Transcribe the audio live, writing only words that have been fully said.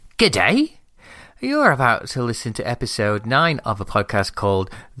G'day! You're about to listen to episode 9 of a podcast called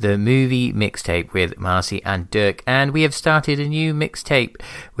The Movie Mixtape with Marcy and Dirk, and we have started a new mixtape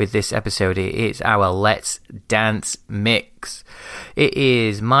with this episode. It's our Let's Dance Mix. It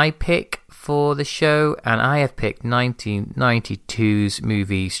is my pick for the show, and I have picked 1992's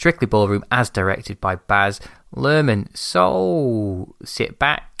movie Strictly Ballroom as directed by Baz Luhrmann. So sit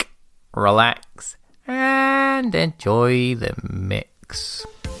back, relax, and enjoy the mix.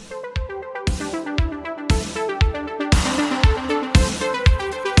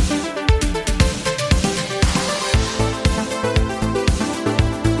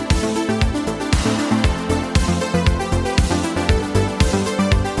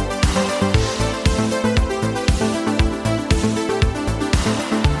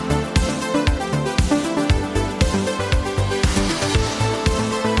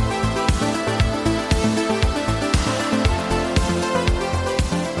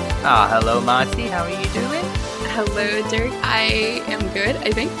 Hello, Marcy. How are you doing? Hello, Dirk. I am good.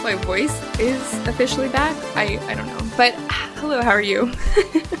 I think my voice is officially back. I don't know. But hello, how are you?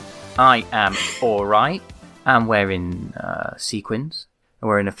 I am alright. I'm wearing sequins. I'm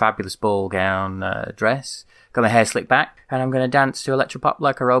wearing a fabulous ball gown dress. Got my hair slicked back. And I'm going to dance to electropop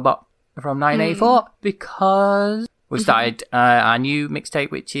like a robot from 1984 because we've started our new mixtape,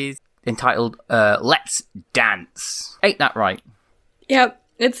 which is entitled Let's Dance. Ain't that right? Yep.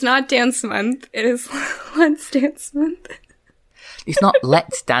 It's not Dance Month. It is Let's Dance Month. It's not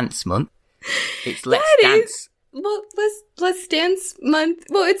Let's Dance Month. It's Let's Dance. Is. Well, Let's Dance Month.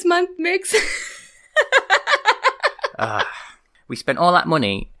 Well, it's month mix. We spent all that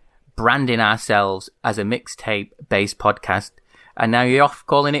money branding ourselves as a mixtape-based podcast, and now you're off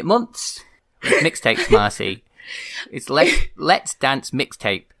calling it months. It's mixtapes, Marcy. It's Let's Dance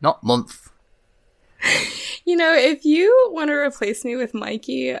Mixtape, not month. You know, if you want to replace me with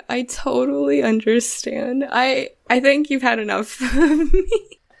Mikey, I totally understand. I think you've had enough of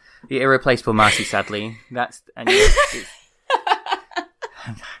me. You're irreplaceable, Marcy, sadly. It's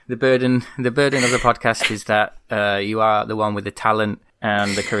the burden of the podcast is that you are the one with the talent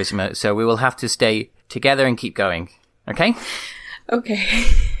and the charisma, so we will have to stay together and keep going. Okay? Okay.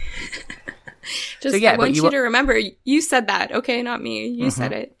 I want you to remember, you said that, okay? Not me. You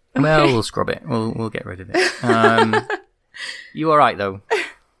said it. Okay. Well, we'll scrub it. We'll get rid of it. You all right, though?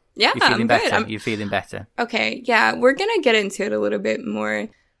 Yeah, You're feeling I'm better. good. You're feeling better. Okay, yeah, we're going to get into it a little bit more.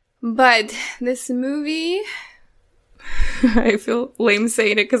 But this movie... I feel lame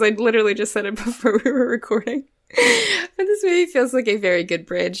saying it because I literally just said it before we were recording. But this movie feels like a very good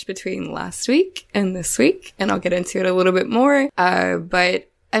bridge between last week and this week. And I'll get into it a little bit more. But...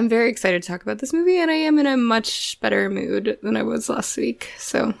 I'm very excited to talk about this movie, and I am in a much better mood than I was last week.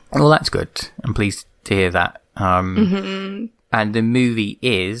 So, well, that's good. I'm pleased to hear that. And the movie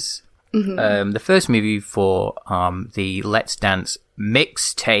is the first movie for the Let's Dance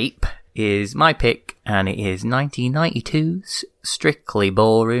mixtape is my pick, and it is 1992's Strictly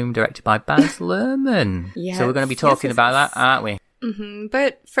Ballroom, directed by Baz Luhrmann. Yes, so we're going to be talking about that, aren't we?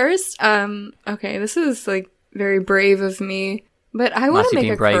 But first, okay, this is like very brave of me. But I want to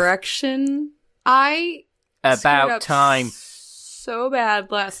make a correction. I screwed up time so bad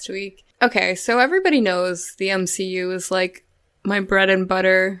last week. Okay, so everybody knows the MCU is like my bread and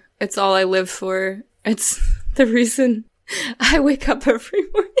butter. It's all I live for. It's the reason I wake up every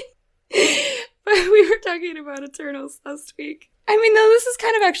morning. But we were talking about Eternals last week. I mean, though, this is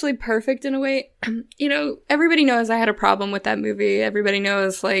kind of actually perfect in a way. You know, everybody knows I had a problem with that movie. Everybody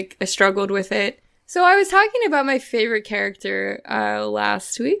knows, like, I struggled with it. So I was talking about my favorite character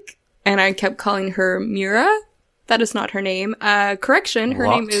last week, and I kept calling her Mira. That is not her name. Correction, her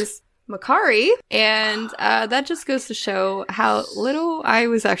name is Makari, and that just goes to show how little I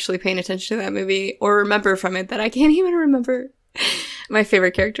was actually paying attention to that movie, or remember from it, that I can't even remember my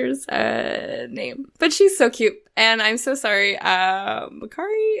favorite character's name. But she's so cute, and I'm so sorry.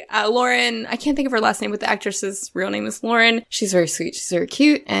 Makari? Lauren, I can't think of her last name, but the actress's real name is Lauren. She's very sweet, she's very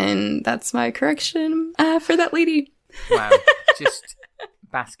cute, and that's my correction for that lady. Wow, just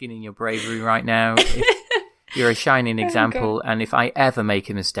basking in your bravery right now. You're a shining example, and if I ever make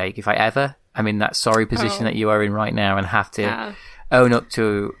a mistake, I'm in that sorry position that you are in right now and have to own up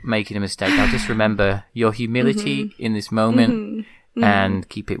to making a mistake, I'll just remember your humility in this moment and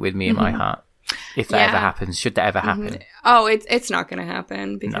keep it with me in my heart. If that ever happens, should that ever happen? Oh, it's not going to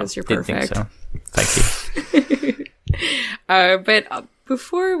happen because you're perfect. Didn't think so. Thank you. But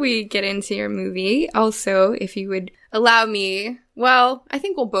before we get into your movie, also, if you would allow me, well, I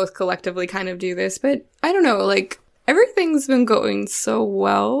think we'll both collectively kind of do this, but I don't know, like, everything's been going so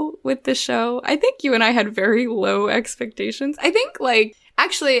well with the show. I think you and I had very low expectations. I think, like,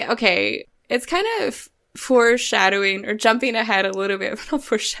 Actually, okay, it's kind of foreshadowing or jumping ahead a little bit. Not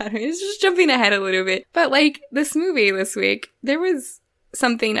foreshadowing, it's just jumping ahead a little bit. But like this movie this week, there was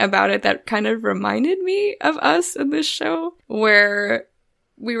something about it that kind of reminded me of us in this show where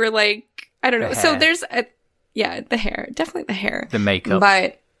we were like, I don't know. So there's the hair, definitely the hair. The makeup.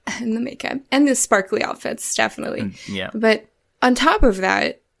 And the makeup. And the sparkly outfits, definitely. Yeah. But on top of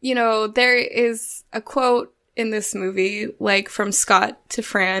that, you know, there is a quote in this movie, like from Scott to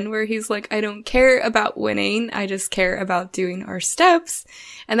Fran, where he's like, I don't care about winning, I just care about doing our steps.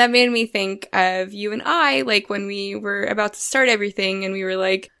 And that made me think of you and I, like when we were about to start everything and we were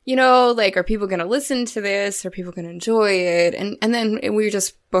like, you know, like, are people going to listen to this? Are people going to enjoy it? And then we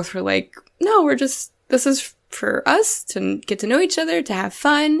just both were like, no, this is for us to get to know each other, to have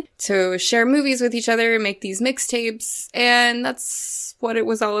fun, to share movies with each other, make these mixtapes. And that's what it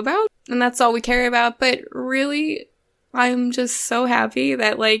was all about. And that's all we care about. But really, I'm just so happy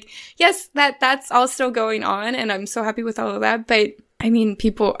that, like, yes, that's all still going on. And I'm so happy with all of that. But I mean,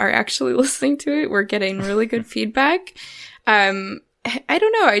 people are actually listening to it. We're getting really good feedback. I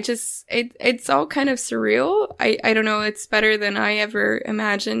don't know. It's all kind of surreal. I don't know. It's better than I ever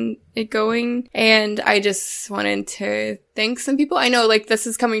imagined it going. And I just wanted to thank some people. I know, like, this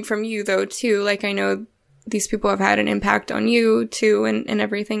is coming from you though, too. Like, I know these people have had an impact on you too and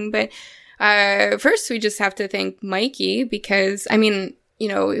everything. But, first we just have to thank Mikey because, I mean, you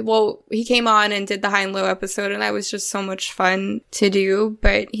know, well, he came on and did the high and low episode and that was just so much fun to do.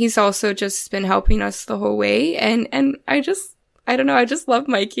 But he's also just been helping us the whole way. And I don't know. I just love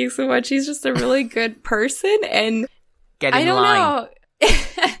Mikey so much. He's just a really good person. And get in line.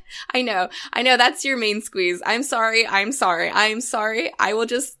 I know. That's your main squeeze. I'm sorry. I will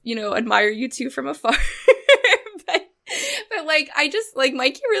just, you know, admire you two from afar. but like, I just like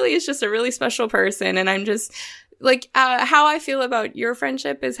Mikey really is just a really special person. And I'm just like, how I feel about your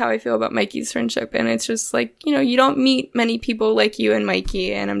friendship is how I feel about Mikey's friendship. And it's just like, you know, you don't meet many people like you and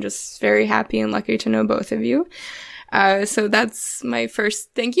Mikey. And I'm just very happy and lucky to know both of you. So that's my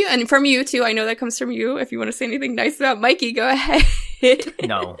first thank you. And from you too, I know that comes from you. If you want to say anything nice about Mikey, go ahead.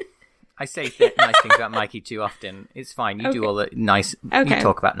 No. I say nice things about Mikey too often. It's fine. You do all the nice, you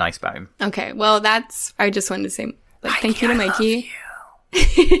talk about nice about him. Okay. Well, I just wanted to say thank you to Mikey.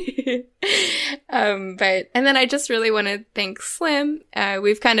 And then I just really want to thank Slim.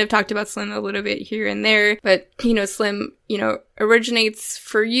 We've kind of talked about Slim a little bit here and there, but you know, Slim, you know, originates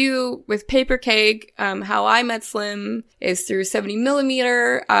for you with Paper Cake. How I met Slim is through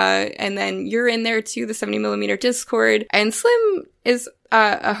 70mm, and then you're in there too, the 70mm Discord. And Slim is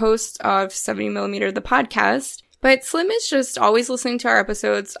a host of 70mm, the podcast, but Slim is just always listening to our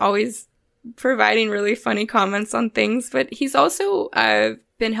episodes, always providing really funny comments on things, but he's also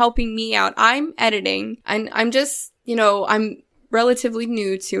been helping me out. I'm editing and I'm just, you know, I'm relatively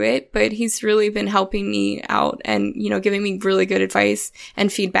new to it, but he's really been helping me out and, you know, giving me really good advice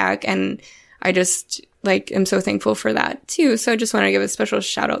and feedback. And I just like am so thankful for that too. So I just want to give a special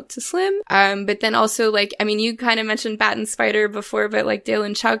shout out to Slim. But then also like, I mean, you kind of mentioned Bat and Spider before, but like Dale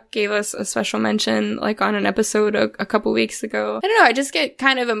and Chuck gave us a special mention like on an episode a couple weeks ago. I don't know. I just get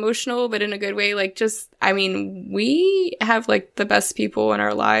kind of emotional, but in a good way. Like just, I mean, we have like the best people in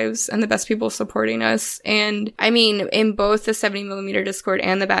our lives and the best people supporting us. And I mean, in both the 70mm Discord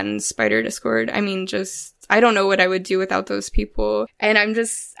and the Bat and Spider Discord, I mean, just, I don't know what I would do without those people. And I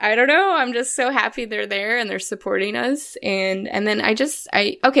don't know. I'm just so happy they're there and they're supporting us. And then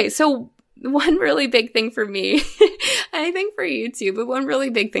okay, so one really big thing for me, I think for you too, but one really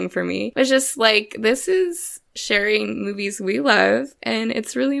big thing for me was just like, this is sharing movies we love, and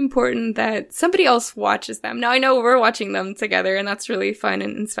it's really important that somebody else watches them. Now, I know we're watching them together, and that's really fun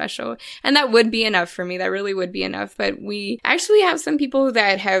and special, and that would be enough for me. That really would be enough, but we actually have some people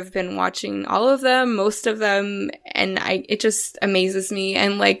that have been watching all of them, most of them, and it just amazes me.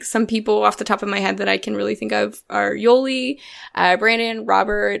 And like some people off the top of my head that I can really think of are Yoli, Brandon,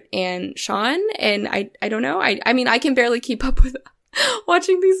 Robert, and Sean, and I don't know. I mean, I can barely keep up with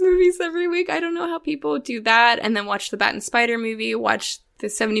watching these movies every week. I don't know how people do that. And then watch the Bat and Spider movie, watch the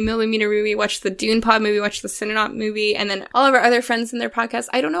 70mm movie, watch the Dune Pod movie, watch the Cinenaut movie, and then all of our other friends in their podcasts.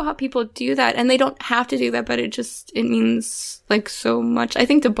 I don't know how people do that. And they don't have to do that, but it means like so much, I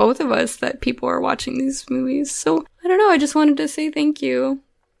think, to both of us that people are watching these movies. So I don't know. I just wanted to say thank you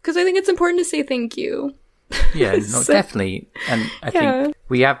because I think it's important to say thank you. Yeah, no, definitely. And I think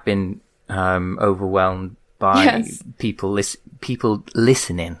we have been overwhelmed by people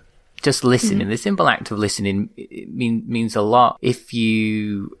listening. Just listening. The simple act of listening means a lot. If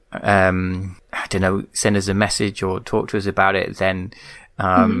you, I don't know, send us a message or talk to us about it, then,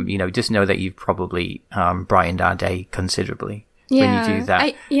 you know, just know that you've probably brightened our day considerably. when you do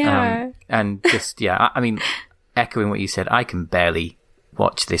that. Yeah. And just, I mean, echoing what you said, I can barely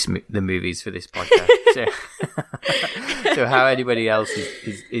watch the movies for this podcast. So how anybody else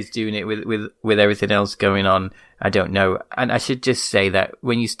is doing it with everything else going on, I don't know. And I should just say that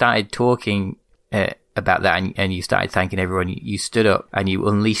when you started talking about that and you started thanking everyone, you stood up and you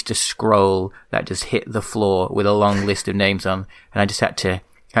unleashed a scroll that just hit the floor with a long list of names on, and I just had to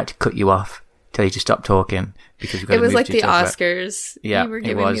cut you off, tell you to stop talking, because we've got it was like the Oscars. Yeah, you were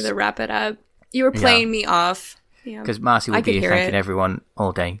giving me the wrap it up. You were playing me off. Because Marcy will be thanking everyone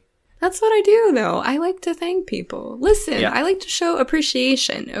all day. That's what I do, though. I like to thank people. Listen, I like to show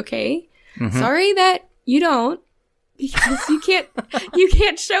appreciation. Okay, sorry that you don't, because you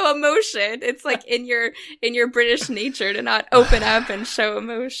can't show emotion. It's like in your British nature to not open up and show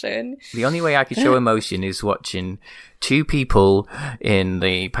emotion. The only way I can show emotion is watching two people in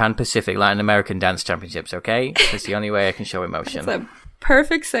the Pan Pacific Latin American Dance Championships. Okay, that's the only way I can show emotion. That's a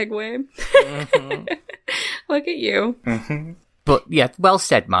perfect segue. Look at you. But yeah, well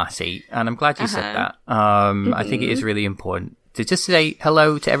said, Marcy, and I'm glad you said that. I think it is really important to just say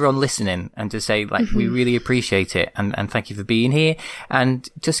hello to everyone listening and to say, like, we really appreciate it, and thank you for being here, and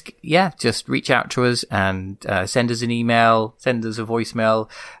just reach out to us and send us an email, send us a voicemail,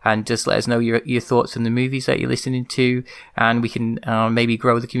 and just let us know your thoughts on the movies that you're listening to, and we can maybe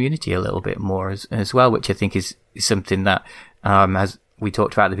grow the community a little bit more as well, which I think is something that as we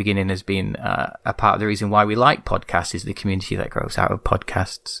talked about at the beginning as being a part of the reason why we like podcasts, is the community that grows out of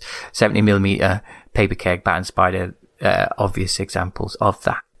podcasts. 70mm, Paper Keg, Bat and Spider, obvious examples of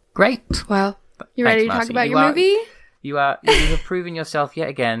that. Great. Well, you ready to talk about your movie? You've proven yourself yet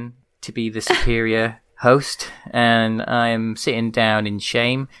again to be the superior host, and I'm sitting down in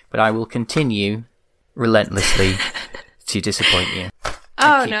shame, but I will continue relentlessly to disappoint you.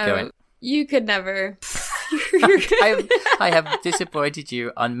 Oh, no. Going. You could never. I have disappointed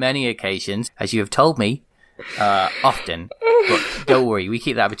you on many occasions, as you have told me often. But don't worry, we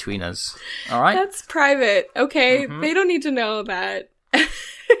keep that between us. All right? That's private. Okay, they don't need to know that.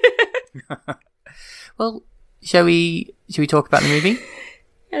 Well, shall we talk about the movie?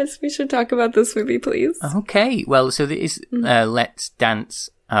 Yes, we should talk about this movie, please. Okay. Well, so there is Let's Dance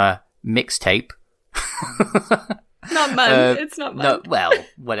mixtape. Not Mun. It's not Mun. No, well,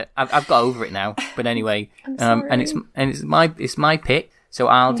 I've got over it now. But anyway, and it's my pick. So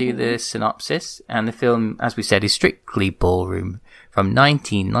I'll do the synopsis, and the film, as we said, is strictly Ballroom from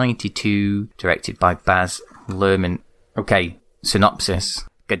 1992, directed by Baz Luhrmann. Okay, synopsis.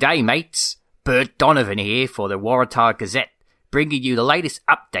 G'day, mates. Bert Donovan here for the Waratah Gazette, bringing you the latest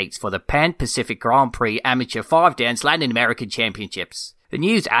updates for the Pan Pacific Grand Prix Amateur 5-Dance Latin American Championships. The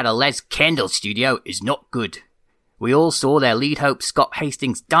news out of Les Kendall's studio is not good. We all saw their lead hope Scott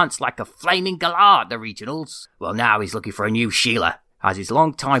Hastings dance like a flaming galah at the regionals. Well, now he's looking for a new Sheila, as his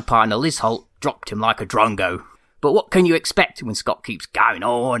longtime partner Liz Holt dropped him like a drongo. But what can you expect when Scott keeps going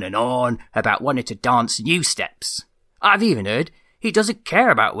on and on about wanting to dance new steps? I've even heard he doesn't care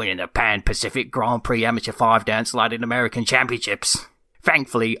about winning the Pan Pacific Grand Prix Amateur 5-Dance Latin American Championships.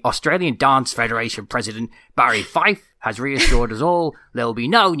 Thankfully, Australian Dance Federation President Barry Fife has reassured us all there will be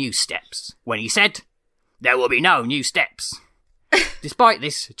no new steps, when he said, "There will be no new steps." Despite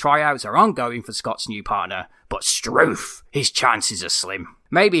this, tryouts are ongoing for Scott's new partner, but Struth, his chances are slim.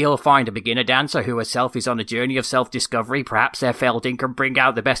 Maybe he'll find a beginner dancer who herself is on a journey of self-discovery. Perhaps their felding can bring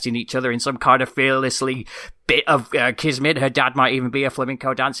out the best in each other in some kind of fearlessly bit of kismet. Her dad might even be a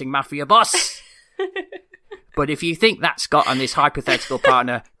flamenco dancing mafia boss. But if you think that Scott and this hypothetical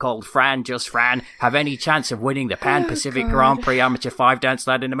partner called Just Fran, have any chance of winning the Pan Pacific Grand Prix Amateur 5-Dance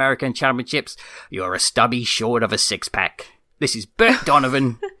Latin American Championships, you're a stubby short of a six-pack. This is Bert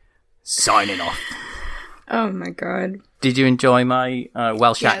Donovan, signing off. Oh my god. Did you enjoy my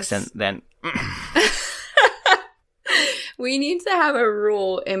Welsh accent then? We need to have a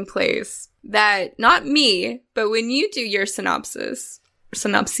rule in place that, not me, but when you do your synopses,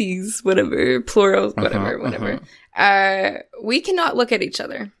 whatever, plurals, whatever, we cannot look at each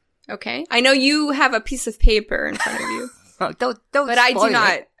other, okay? I know you have a piece of paper in front of you. don't but I do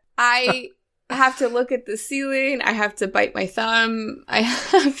not. I have to look at the ceiling. I have to bite my thumb. I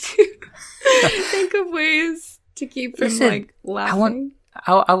have to think of ways to keep from laughing.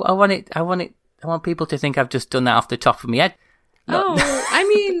 I want people to think I've just done that off the top of my head. Oh, I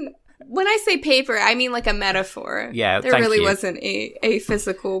mean, when I say paper, I mean like a metaphor. Yeah, there really wasn't a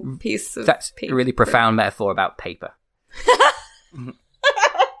physical piece of That's paper. A really profound metaphor about paper.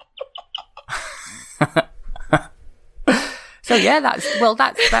 So yeah,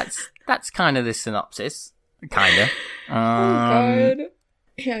 that's kind of the synopsis, kind of. Oh God,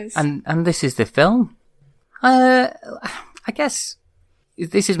 yes. And this is the film. I I guess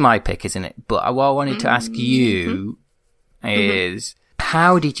this is my pick, isn't it? But what I wanted to ask you is,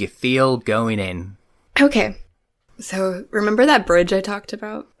 how did you feel going in? Okay. So, remember that bridge I talked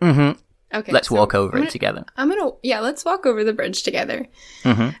about? Mm-hmm. Okay. Let's walk over it together. Let's walk over the bridge together.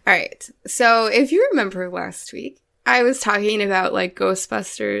 Mm-hmm. All right. So, if you remember last week, I was talking about, like,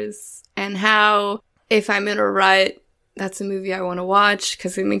 Ghostbusters and how if I'm in a rut, that's a movie I want to watch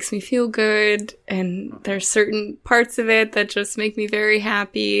because it makes me feel good, and there's certain parts of it that just make me very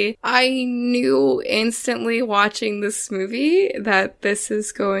happy. I knew instantly watching this movie that this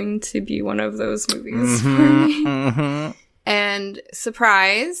is going to be one of those movies for me. Mm-hmm. And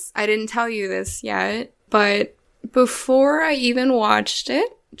surprise, I didn't tell you this yet, but before I even watched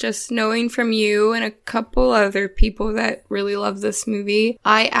it, just knowing from you and a couple other people that really love this movie,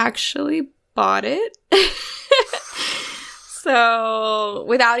 I actually bought it. So,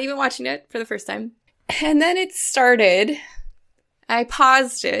 without even watching it for the first time. And then it started. I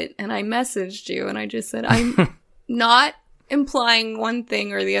paused it and I messaged you and I just said, I'm not implying one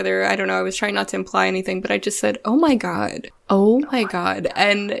thing or the other. I don't know. I was trying not to imply anything, but I just said, oh my God. Oh my God.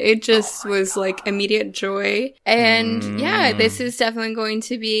 And it just was like immediate joy. And yeah, this is definitely going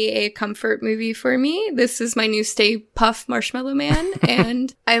to be a comfort movie for me. This is my new Stay Puft Marshmallow Man.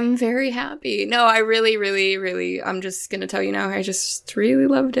 And I'm very happy. No, I really, really, really, I'm just going to tell you now, I just really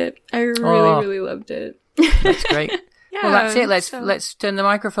loved it. I really loved it. That's great. Yeah, well, that's it. Let's turn the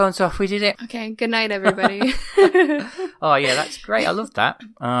microphones off. We did it. Okay. Good night, everybody. Oh, yeah, that's great. I love that.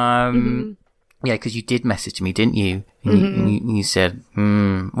 Yeah, because you did message me, didn't you? And you said,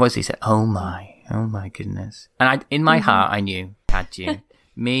 what was it? You said, oh my goodness. And in my heart, I knew had you.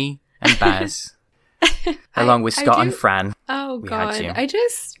 Me and Baz, along with Scott and Fran. Oh, God.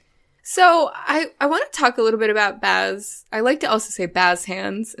 So I want to talk a little bit about Baz. I like to also say Baz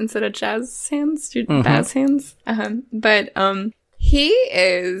hands instead of jazz hands. Baz hands. But he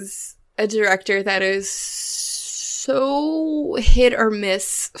is a director that is so hit or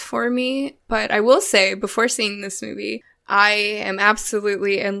miss for me. But I will say, before seeing this movie, I am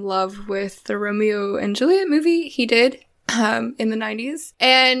absolutely in love with the Romeo and Juliet movie he did in the 90s.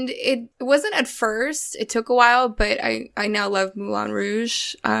 And it wasn't at first. It took a while, but I now love Moulin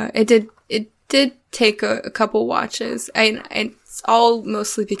Rouge. It did take a couple watches. And it's all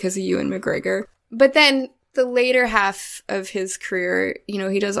mostly because of Ewan McGregor. But then the later half of his career,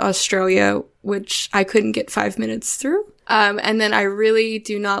 he does Australia, which I couldn't get 5 minutes through. And then I really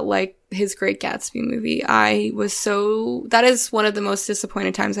do not like his Great Gatsby movie. That is one of the most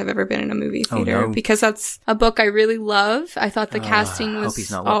disappointed times I've ever been in a movie theater, because that's a book I really love. I thought the casting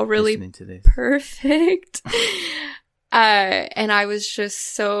was all really perfect. And I was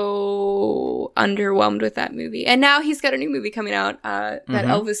just so underwhelmed with that movie. And now he's got a new movie coming out, that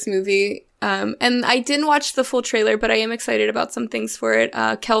Elvis movie. And I didn't watch the full trailer, but I am excited about some things for it.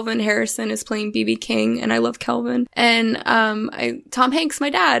 Kelvin Harrison is playing B.B. King, and I love Kelvin. And Tom Hanks, my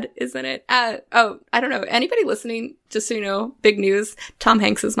dad, is in it. I don't know. Anybody listening, just so you know, big news, Tom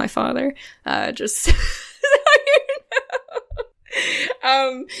Hanks is my father. Just so you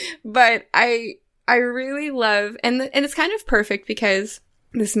know. But I really love, and it's kind of perfect because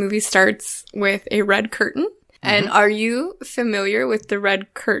this movie starts with a red curtain. And are you familiar with the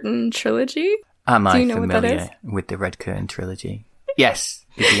Red Curtain trilogy? Am I familiar with the Red Curtain trilogy? Yes,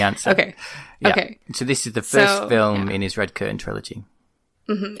 is the answer. Okay. Yeah. Okay. So this is the first film in his Red Curtain trilogy.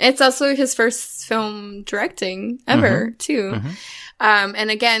 It's also his first film directing ever, too. And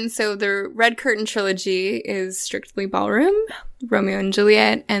again, so the Red Curtain trilogy is strictly Ballroom, Romeo and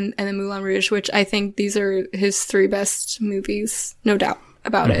Juliet, and the Moulin Rouge, which I think these are his three best movies, no doubt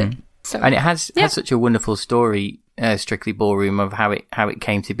about it. So, and it has such a wonderful story, Strictly Ballroom, of how it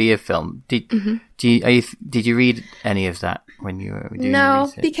came to be a film. Did you read any of that when you were doing the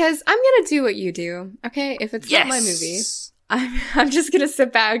research? Because I'm gonna do what you do. Okay, if it's not my movie, I'm just gonna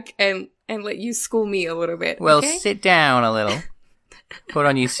sit back and let you school me a little bit. Well, okay? Sit down a little, put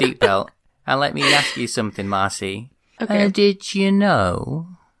on your seatbelt, and let me ask you something, Marcy. Okay. Did you know?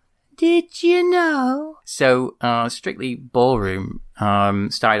 So, Strictly Ballroom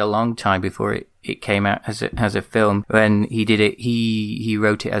started a long time before it came out as a film. When he did it, he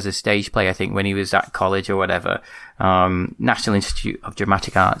wrote it as a stage play, I think, when he was at college or whatever. National Institute of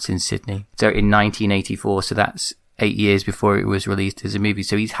Dramatic Arts in Sydney. So in 1984, so that's 8 years before it was released as a movie.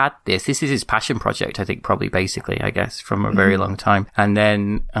 So he's had this is his passion project, I think, probably basically, I guess, from a very long time. And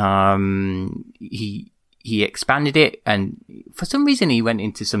then he expanded it, and for some reason he went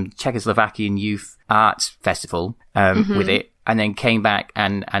into some Czechoslovakian youth arts festival with it, and then came back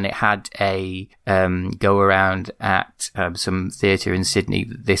and it had a go around at some theatre in Sydney,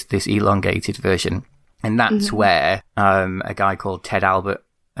 this elongated version. And that's where a guy called Ted Albert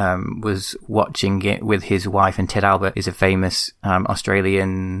was watching it with his wife. And Ted Albert is a famous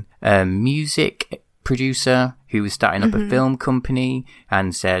Australian music producer who was starting up a film company,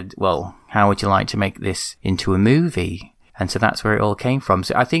 and said, well, how would you like to make this into a movie? And so that's where it all came from.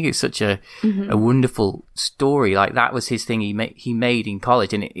 So I think it's such a wonderful story. Like, that was his thing he made in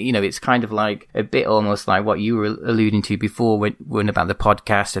college. And, it's kind of like a bit almost like what you were alluding to before when about the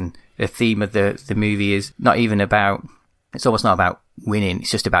podcast, and the theme of the movie is not even about, it's almost not about winning.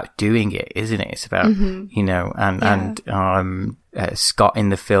 It's just about doing it, isn't it? It's about, Scott in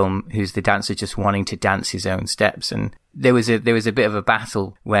the film, who's the dancer, just wanting to dance his own steps. And there was a bit of a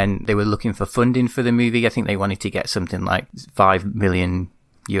battle when they were looking for funding for the movie. I think they wanted to get something like $5 million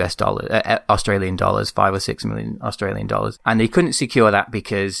Australian dollars, 5 or 6 million Australian dollars. And they couldn't secure that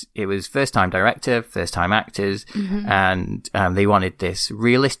because it was first time director, first time actors. And they wanted this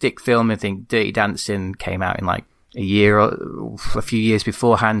realistic film. I think Dirty Dancing came out in like a year or a few years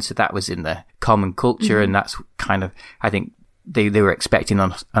beforehand. So that was in the common culture. And that's kind of, I think, they were expecting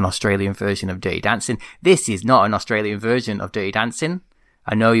an Australian version of Dirty Dancing. This is not an Australian version of Dirty Dancing.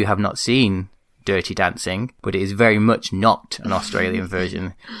 I know you have not seen Dirty Dancing, but it is very much not an Australian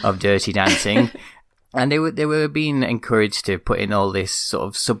version of Dirty Dancing. And they were being encouraged to put in all this sort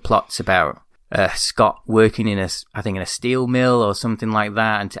of subplots about Scott working in a steel mill or something like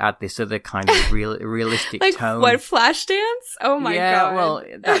that, and to add this other kind of realistic like tone. What, Flashdance? Oh my god! Yeah, well,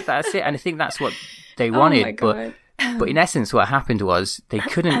 that's it. And I think that's what they wanted. Oh my god. But in essence, what happened was they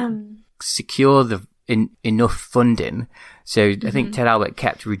couldn't secure enough funding. So I think Ted Albert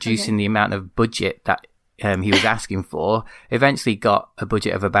kept reducing the amount of budget that he was asking for. Eventually got a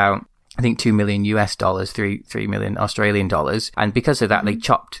budget of about, I think, $2 million US, 3 million Australian dollars. And because of that, they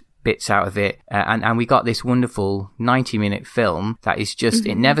chopped bits out of it. And we got this wonderful 90-minute film that is just,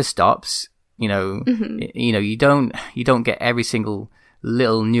 it never stops. You don't get every single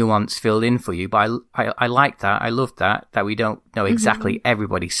little nuance filled in for you, but I like that. I love that we don't know exactly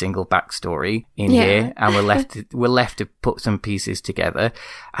everybody's single backstory in here, and we're left to put some pieces together.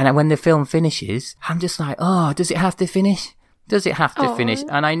 And when the film finishes, I'm just like, oh, does it have to finish? Does it have to finish?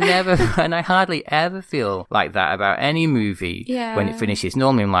 And I hardly ever feel like that about any movie when it finishes.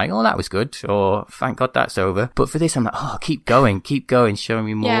 Normally I'm like, oh, that was good, or thank God that's over. But for this, I'm like, oh, keep going, show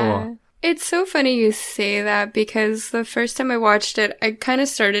me more. Yeah. It's so funny you say that, because the first time I watched it, I kind of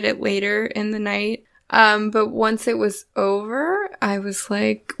started it later in the night. But once it was over, I was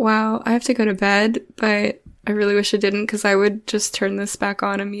like, wow, I have to go to bed, but I really wish I didn't, because I would just turn this back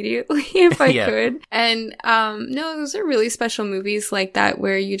on immediately if I could. And no, those are really special movies like that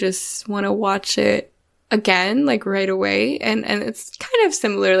where you just want to watch it again, like right away. And it's kind of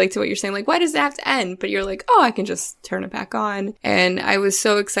similar, like, to what you're saying, like, why does it have to end? But you're like, oh, I can just turn it back on. And I was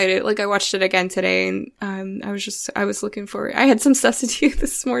so excited. Like, I watched it again today, and I was looking for, I had some stuff to do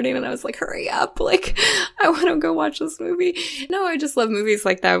this morning, and I was like, hurry up, like, I want to go watch this movie. No, I just love movies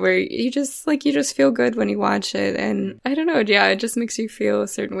like that where you just feel good when you watch it. And I don't know, yeah, it just makes you feel a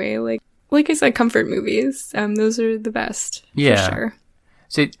certain way. Like I said, comfort movies, those are the best, for sure.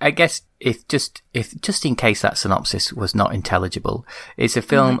 So I guess if just in case that synopsis was not intelligible, it's a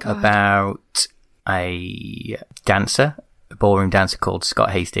film about a ballroom dancer called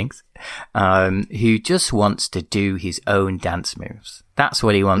Scott Hastings, who just wants to do his own dance moves. That's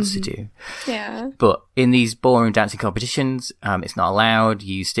what he wants to do. Yeah. But in these ballroom dancing competitions, it's not allowed.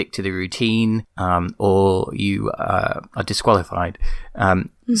 You stick to the routine, or you are disqualified.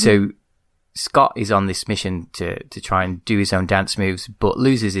 So Scott is on this mission to try and do his own dance moves, but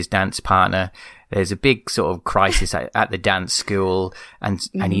loses his dance partner. There's a big sort of crisis at the dance school, and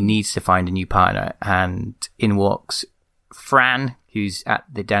he needs to find a new partner. And in walks Fran, who's at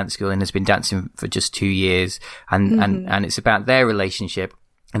the dance school and has been dancing for just 2 years. And it's about their relationship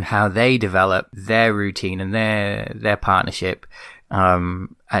and how they develop their routine and their partnership,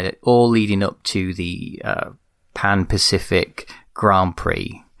 and all leading up to the Pan-Pacific Grand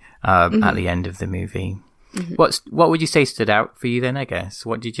Prix. At the end of the movie. What would you say stood out for you then, I guess?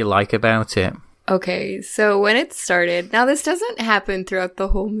 What did you like about it? Okay, so when it started, now this doesn't happen throughout the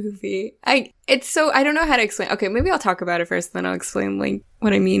whole movie. I don't know how to explain. Okay, maybe I'll talk about it first, then I'll explain like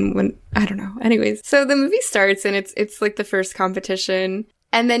what I mean when, I don't know. Anyways, so the movie starts and it's like the first competition,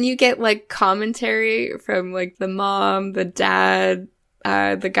 and then you get like commentary from like the mom, the dad,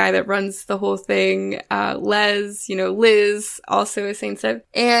 the guy that runs the whole thing, Liz also is saying stuff.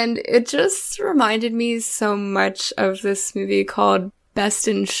 And it just reminded me so much of this movie called Best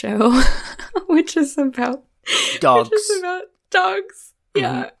in Show, which is about dogs.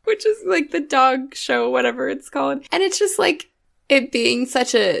 Yeah, which is like the dog show, whatever it's called. And it's just like, it being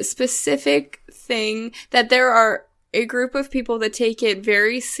such a specific thing that there are a group of people that take it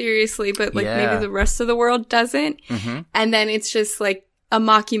very seriously, but like maybe the rest of the world doesn't. And then it's just like a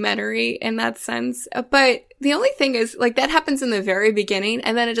mockumentary in that sense. But the only thing is, like, that happens in the very beginning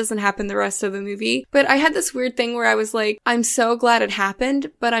and then it doesn't happen the rest of the movie. But I had this weird thing where I was like, I'm so glad it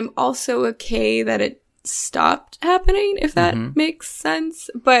happened, but I'm also okay that it stopped happening, if that makes sense.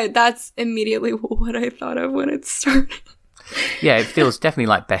 But that's immediately what I thought of when it started. Yeah, it feels definitely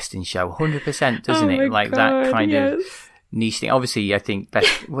like Best in Show, 100%, doesn't it? Like God, that kind yes. of niche thing. Obviously, I think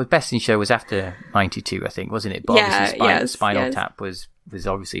Best in Show was after 92, I think, wasn't it? But Yeah, obviously Spinal Tap was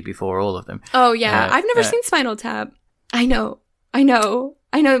obviously before all of them. Oh, yeah. I've never seen Spinal Tap. I know,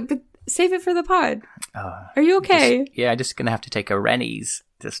 but save it for the pod. Are you okay? I'm just going to have to take a Rennie's.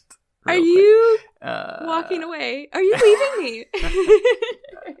 Are you walking away? Are you leaving me?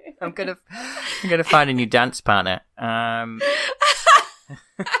 I'm gonna find a new dance partner. But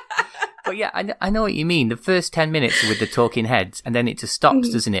yeah, I know what you mean. The first 10 minutes with the talking heads, and then it just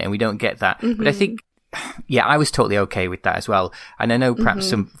stops, doesn't it? And we don't get that. But I think, yeah, I was totally okay with that as well. And I know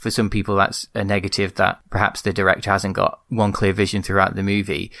perhaps for some people that's a negative, that perhaps the director hasn't got one clear vision throughout the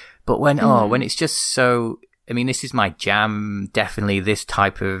movie. But when it's just so, I mean, this is my jam, definitely this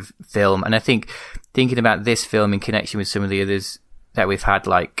type of film. And I think thinking about this film in connection with some of the others that we've had,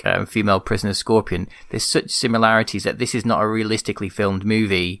 like Female Prisoner Scorpion, there's such similarities that this is not a realistically filmed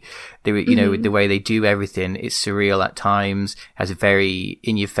movie. You know, with the way they do everything, it's surreal at times, has very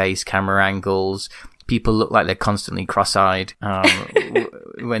in-your-face camera angles. People look like they're constantly cross-eyed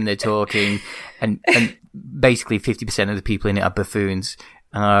when they're talking, and basically 50% of the people in it are buffoons.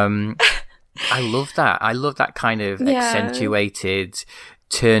 I love that. I love that kind of accentuated,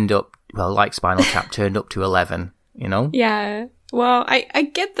 turned up, well, like Spinal Tap, turned up to 11, you know? Yeah. Well,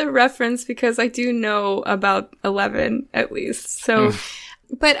 I get the reference because I do know about 11 at least. So,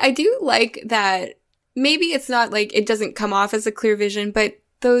 but I do like that maybe it's not like it doesn't come off as a clear vision, but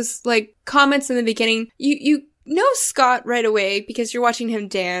those like comments in the beginning, you know Scott right away because you're watching him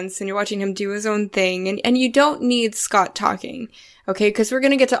dance and you're watching him do his own thing, and you don't need Scott talking. Okay, because we're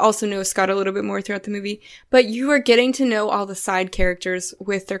going to get to also know Scott a little bit more throughout the movie. But you are getting to know all the side characters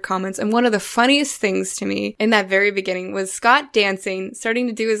with their comments. And one of the funniest things to me in that very beginning was Scott dancing, starting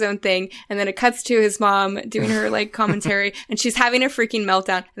to do his own thing. And then it cuts to his mom doing her like commentary and she's having a freaking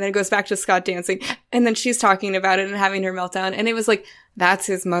meltdown. And then it goes back to Scott dancing. And then she's talking about it and having her meltdown. And it was like, that's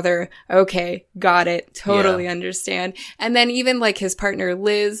his mother. Okay, got it. Totally understand. And then even like his partner,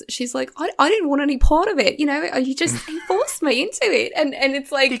 Liz, she's like, I didn't want any part of it. You know, he forced me into it. And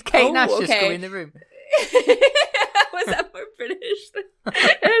it's like, did Kate Nash just go in the room? Was that more British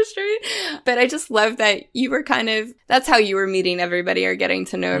history? But I just love that you were that's how you were meeting everybody or getting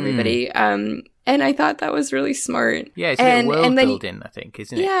to know everybody. And I thought that was really smart. Yeah, it's a world building, I think,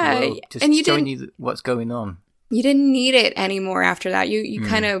 isn't it? Yeah. Just and you showing you what's going on. You didn't need it anymore after that. You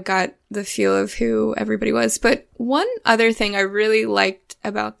kind of got the feel of who everybody was. But one other thing I really liked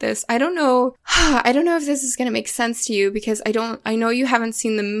about this, I don't know if this is going to make sense to you because I know you haven't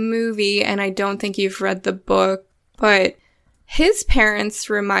seen the movie and I don't think you've read the book, but his parents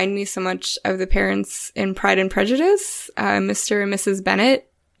remind me so much of the parents in Pride and Prejudice, Mr. and Mrs. Bennet.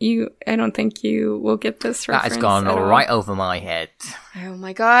 I don't think you will get this reference. That has gone right over my head. Oh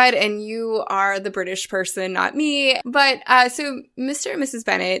my God. And you are the British person, not me. But, so Mr. and Mrs.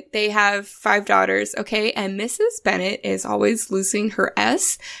 Bennet, they have 5 daughters, okay? And Mrs. Bennet is always losing her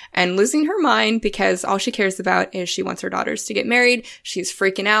S and losing her mind because all she cares about is she wants her daughters to get married. She's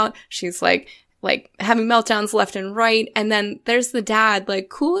freaking out. She's like having meltdowns left and right. And then there's the dad, like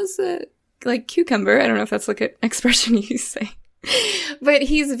cool as a, like cucumber. I don't know if that's like an expression you say. But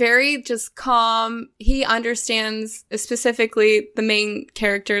he's very just calm. He understands specifically the main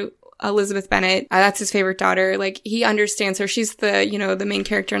character, Elizabeth Bennet. That's his favorite daughter. Like, he understands her. She's the main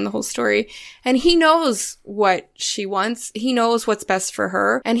character in the whole story. And he knows what she wants. He knows what's best for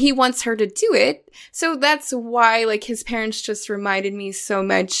her. And he wants her to do it. So that's why, like, his parents just reminded me so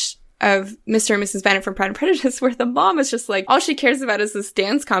much of Mr. and Mrs. Bennet from Pride and Prejudice, where the mom is just like, all she cares about is this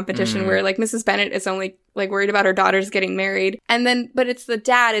dance competition where like Mrs. Bennet is only like worried about her daughters getting married. And then, but it's the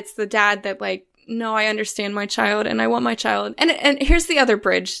dad that like, no, I understand my child and I want my child. And here's the other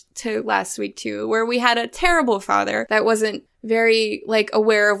bridge to last week too, where we had a terrible father that wasn't very like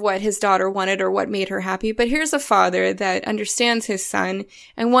aware of what his daughter wanted or what made her happy. But here's a father that understands his son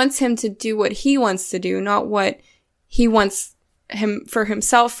and wants him to do what he wants to do, not what he wants for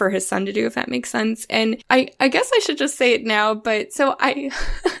his son to do, if that makes sense. And I guess I should just say it now, but so I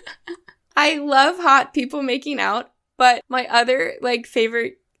love hot people making out, but my other like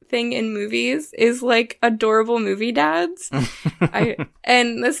favorite thing in movies is like adorable movie dads.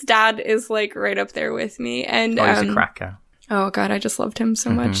 And this dad is like right up there with me. And he's a cracker. Oh God, I just loved him so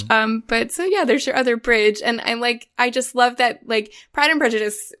much. But so yeah, there's your other bridge. And I just love that, like, Pride and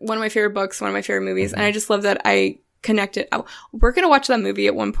Prejudice, one of my favorite books, one of my favorite movies. And I just love that I connected. Oh, we're going to watch that movie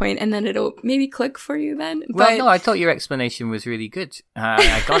at one point and then it'll maybe click for you then. Well, no, I thought your explanation was really good.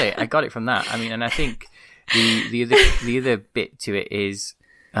 I got it. I got it from that. I mean, and I think the other bit to it is,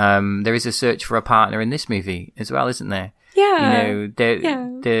 there is a search for a partner in this movie as well, isn't there? Yeah. You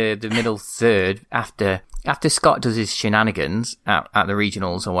know, the middle third after Scott does his shenanigans at the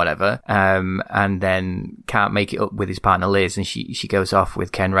regionals or whatever, and then can't make it up with his partner Liz, and she goes off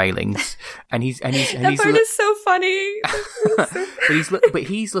with Ken Railings, and he's that part is so funny. but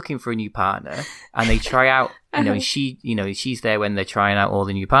he's looking for a new partner, and they try out, and she's there when they're trying out all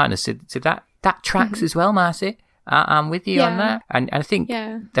the new partners. So that tracks as well, Marcy. I'm with you on that, and I think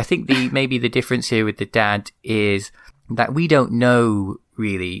maybe the difference here with the dad is that we don't know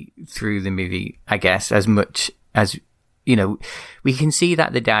really through the movie, I guess, as much as, we can see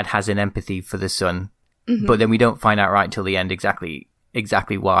that the dad has an empathy for the son, but then we don't find out right till the end exactly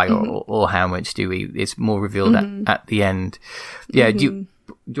why or how much do we. It's more revealed at the end. Yeah. Do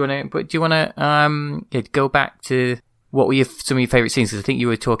you want to go back to what were some of your favorite scenes? Because I think you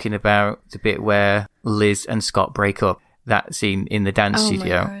were talking about the bit where Liz and Scott break up. That scene in the dance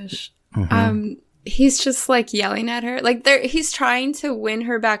studio. Oh my gosh. He's just like yelling at her. Like he's trying to win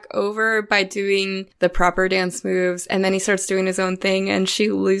her back over by doing the proper dance moves. And then he starts doing his own thing and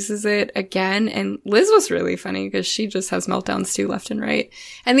she loses it again. And Liz was really funny because she just has meltdowns too, left and right.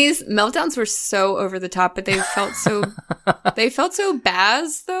 And these meltdowns were so over the top, but they felt so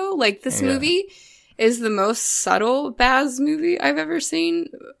Baz though. Like this movie is the most subtle Baz movie I've ever seen.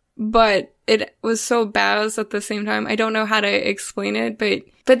 But it was so Baz at the same time. I don't know how to explain it, but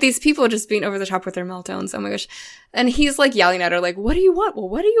these people just being over the top with their meltdowns. Oh my gosh. And he's like yelling at her, like, what do you want? Well,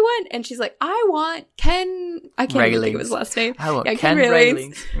 what do you want? And she's like, I want Ken. I can't even think of his last name. I want Ken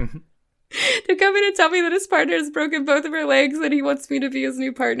Railings. To come in and tell me that his partner has broken both of her legs and he wants me to be his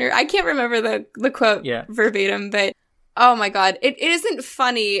new partner. I can't remember the quote verbatim, but oh my God. It isn't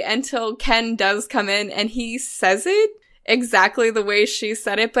funny until Ken does come in and he says it exactly the way she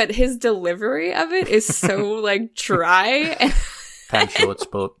said it, but his delivery of it is so like dry. Pants shorts,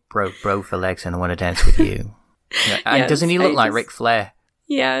 bro for legs, and I want to dance with you. And doesn't he look like Ric Flair?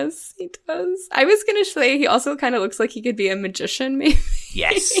 Yes, he does. I was gonna say he also kind of looks like he could be a magician, maybe.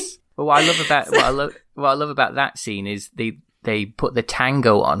 Yes. But what I love about that scene is they put the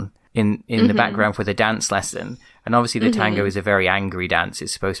tango on in the background for the dance lesson. And obviously the tango is a very angry dance.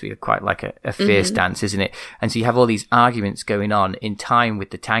 It's supposed to be quite like a fierce dance, isn't it? And so you have all these arguments going on in time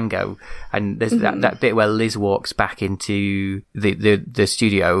with the tango. And there's that bit where Liz walks back into the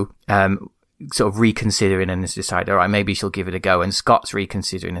studio, sort of reconsidering and has decided, all right, maybe she'll give it a go. And Scott's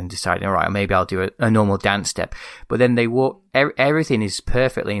reconsidering and deciding, all right, maybe I'll do a normal dance step. But then they walk, everything is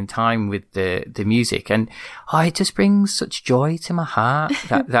perfectly in time with the music. And it just brings such joy to my heart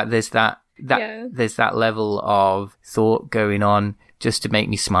that there's there's that level of thought going on just to make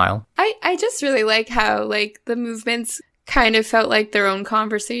me smile. I just really like how like the movements kind of felt like their own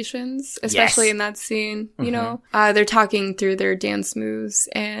conversations, especially in that scene. You know, they're talking through their dance moves,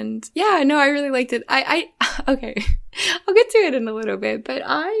 and I really liked it. Okay, I'll get to it in a little bit, but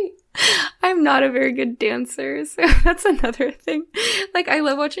I'm not a very good dancer, so that's another thing. Like, I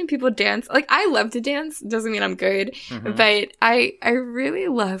love watching people dance. Like, I love to dance. Doesn't mean I'm good, but I really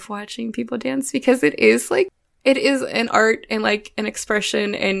love watching people dance because it is an art and like an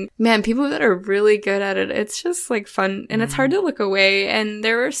expression, and man, people that are really good at it, it's just like fun and it's hard to look away. And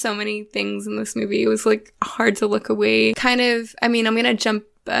there were so many things in this movie. It was like hard to look away. Kind of, I mean, I'm going to jump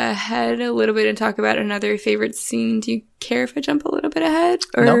ahead a little bit and talk about another favorite scene. Do you care if I jump a little bit ahead?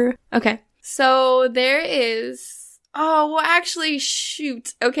 Or no. Okay. So there is, actually,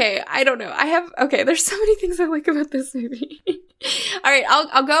 shoot. Okay. I don't know. There's so many things I like about this movie. All right,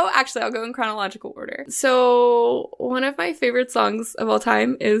 I'll go in chronological order. So one of my favorite songs of all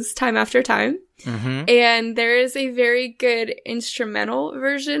time is Time After Time. And there is a very good instrumental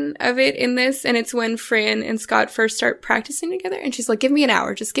version of it in this. And it's when Fran and Scott first start practicing together. And she's like, give me an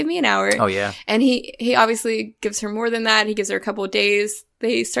hour. Just give me an hour. Oh, yeah. And he obviously gives her more than that. He gives her a couple of days.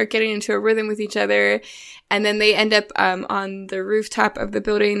 They start getting into a rhythm with each other. And then they end up on the rooftop of the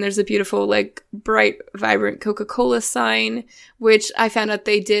building. There's a beautiful, like, bright, vibrant Coca-Cola sign, which I found out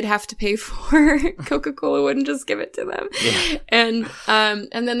they did have to pay for. Coca-Cola wouldn't just give it to them. Yeah.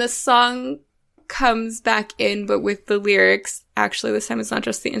 And then the song comes back in, but with the lyrics. Actually, this time it's not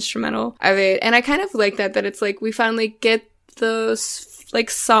just the instrumental of it. And I kind of like that it's like we finally get like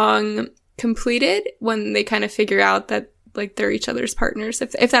song completed when they kind of figure out that like they're each other's partners,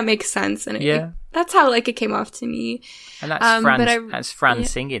 if that makes sense. And that's how like it came off to me. And that's Fran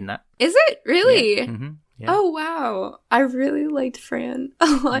singing that. Is it really? Yeah. Mm-hmm. Yeah. Oh wow, I really liked Fran a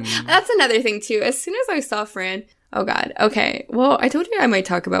lot. That's another thing too. As soon as I saw Fran, oh god, okay, well, I told you I might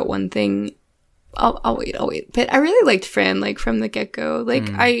talk about one thing. I'll wait. But I really liked Fran, like, from the get-go. Like,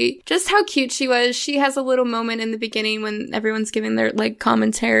 just how cute she was. She has a little moment in the beginning when everyone's giving their, like,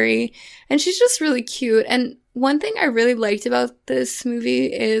 commentary. And she's just really cute. And one thing I really liked about this movie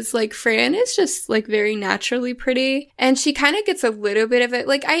is, like, Fran is just, like, very naturally pretty. And she kind of gets a little bit of it.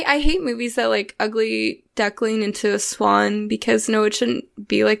 Like, I hate movies that, like, ugly duckling into a swan, because no, it shouldn't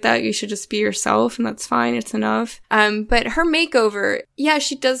be like that. You should just be yourself, and that's fine. It's enough. But her makeover, yeah,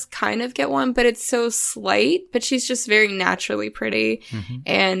 she does kind of get one, but it's so slight, but she's just very naturally pretty.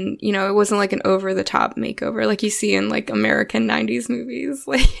 And, you know, it wasn't like an over-the-top makeover like you see in, like, American 90s movies,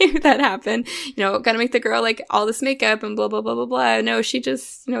 like, that happen. You know, gotta make the girl, like, all this makeup and blah, blah, blah, blah, blah. No, she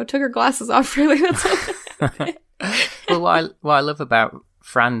just, you know, took her glasses off, really. That's all. Well, what I love about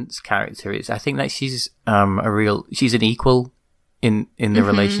Fran's character is I think that she's an equal in the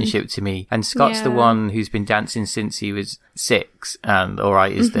relationship to me, and Scott's the one who's been dancing since he was 6 and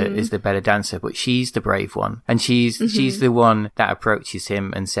is the better dancer, but she's the brave one, and she's the one that approaches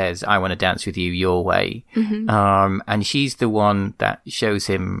him and says, I want to dance with you your way. And she's the one that shows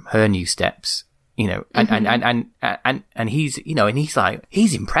him her new steps, you know, and he's, you know, and he's like,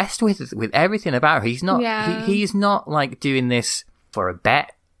 he's impressed with everything about her. He's not he's not like doing this for a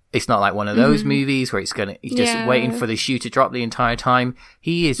bet. It's not like one of those movies where he's just waiting for the shoe to drop the entire time.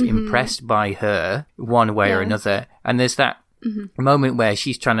 He is impressed by her one way or another. And there's that moment where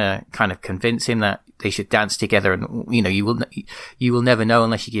she's trying to kind of convince him that they should dance together, and, you know, you will never know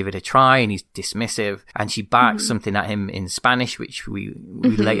unless you give it a try, and he's dismissive, and she barks something at him in Spanish, which we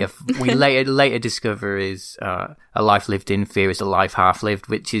later discover is a life lived in fear is a life half lived,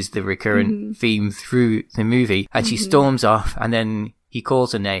 which is the recurrent theme through the movie. And she storms off, and then he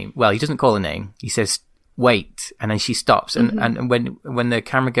calls her name. Well, he doesn't call her name. He says, wait. And then she stops. And when the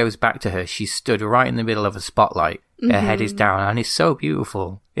camera goes back to her, she's stood right in the middle of a spotlight. Her head is down, and it's so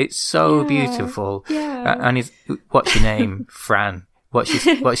beautiful. It's so beautiful. Yeah. And what's your name? Fran. What's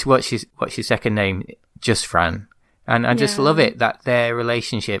your second name? Just Fran. And I just love it that their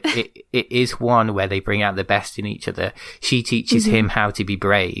relationship, it is one where they bring out the best in each other. She teaches him how to be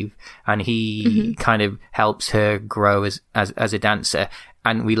brave, and he kind of helps her grow as a dancer.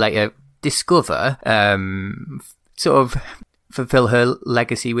 And we later discover, sort of fulfill her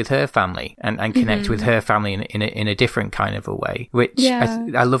legacy with her family and connect with her family in a different kind of a way, which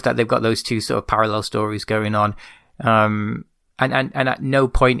I love that they've got those two sort of parallel stories going on. And at no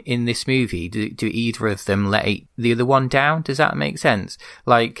point in this movie do either of them let the other one down. Does that make sense?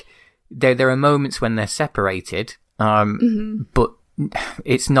 Like, there are moments when they're separated, but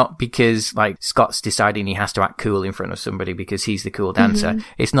it's not because, like, Scott's deciding he has to act cool in front of somebody because he's the cool dancer.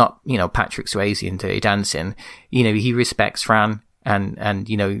 It's not, you know, Patrick Swayze and Dirty Dancing. You know, he respects Fran, and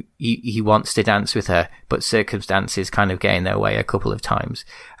you know, he wants to dance with her, but circumstances kind of get in their way a couple of times.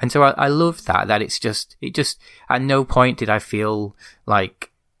 And so I love that it just at no point did I feel like,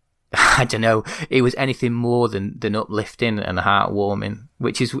 I don't know, it was anything more than uplifting and heartwarming,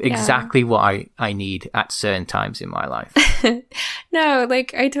 which is exactly what I need at certain times in my life. No,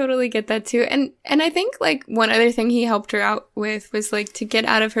 like, I totally get that too. And I think, like, one other thing he helped her out with was, like, to get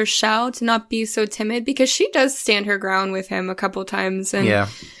out of her shell, to not be so timid, because she does stand her ground with him a couple times. And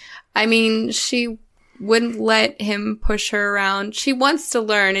I mean, she wouldn't let him push her around. She wants to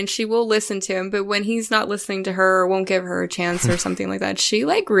learn, and she will listen to him, but when he's not listening to her or won't give her a chance or something like that, she,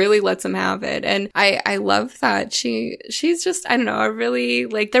 like, really lets him have it. And I love that. She's just, I don't know, I really,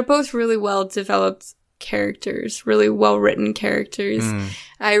 like, they're both really well developed characters, really well written characters.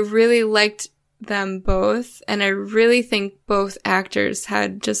 I really liked them both, and I really think both actors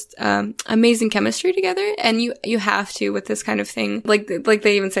had just amazing chemistry together. And you have to with this kind of thing, like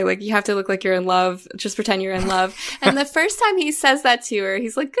they even say, like, you have to look like you're in love, just pretend you're in love. And the first time he says that to her,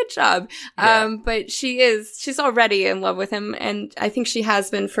 he's like, good job. But she's already in love with him, and I think she has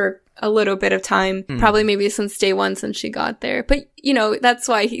been for a little bit of time, probably maybe since day one, since she got there. But, you know, that's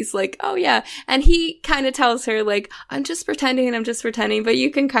why he's like, oh yeah. And he kind of tells her, like, I'm just pretending, but you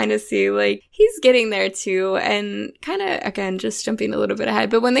can kind of see, like, he's getting there too. And kind of, again, just jumping a little bit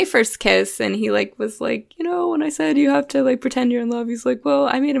ahead. But when they first kiss, and he, like, was like, you know, when I said you have to, like, pretend you're in love, he's like, well,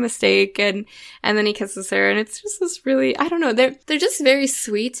 I made a mistake. And then he kisses her, and it's just this really, I don't know, they're just very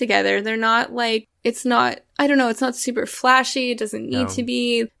sweet together. They're not, like, it's not, I don't know, it's not super flashy. It doesn't need to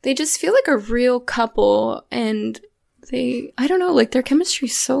be. They just feel like a real couple, and I don't know, like their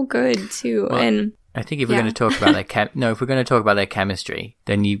chemistry's so good too. Well, and I think if we're going to talk about if we're going to talk about their chemistry,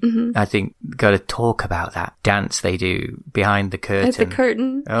 then I think, got to talk about that dance they do behind the curtain. At the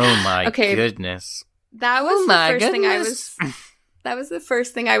curtain. Oh my goodness. That was the first thing I was. That was the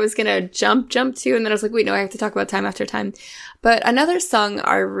first thing I was gonna jump to, and then I was like, wait, no, I have to talk about Time After Time. But another song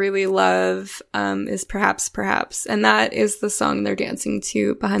I really love is Perhaps, and that is the song they're dancing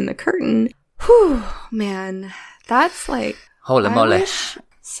to behind the curtain. Whew, man, that's like, holy moly. Wish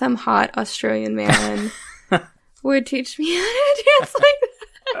some hot Australian man would teach me how to dance like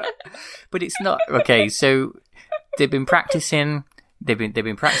that. But it's not okay. So they've been practicing. They've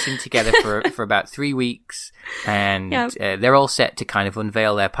been practicing together for about 3 weeks, and they're all set to kind of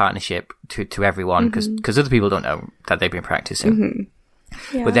unveil their partnership to everyone because other people don't know that they've been practicing.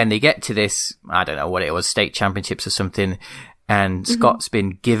 Yeah. But then they get to this, I don't know what it was, state championships or something, and Scott's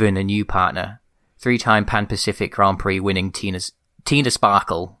been given a new partner, 3-time Pan Pacific Grand Prix winning Tina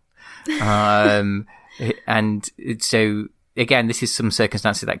Sparkle, and so again, this is some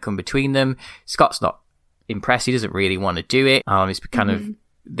circumstances that come between them. Scott's not impressed. He doesn't really want to do it. It's kind of,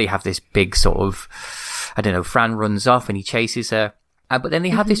 they have this big sort of, I don't know, Fran runs off and he chases her. But then they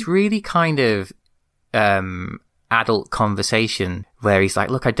have this really kind of adult conversation where he's like,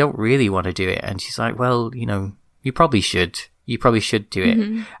 look, I don't really want to do it. And she's like, well, you probably should. You probably should do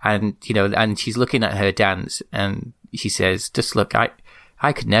it. And, and she's looking at her dance and she says, just look,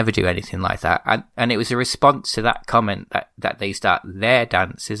 I could never do anything like that. And it was a response to that comment that they start their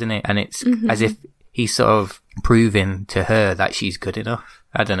dance, isn't it? And it's as if he's sort of proving to her that she's good enough.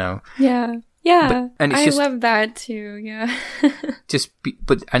 I don't know. Yeah. And I love that too. Yeah.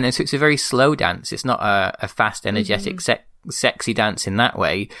 And it's a very slow dance. It's not a fast, energetic, sexy dance in that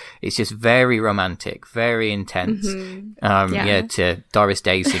way. It's just very romantic, very intense. To Doris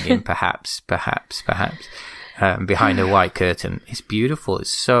Day singing, perhaps, behind a white curtain. It's beautiful.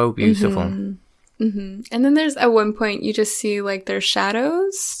 It's so beautiful. And then there's at one point you just see like their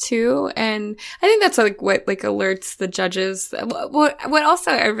shadows too, and I think that's like what like alerts the judges. What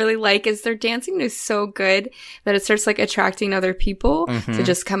also I really like is their dancing is so good that it starts like attracting other people to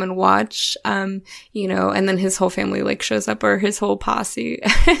just come and watch. And then his whole family like shows up, or his whole posse,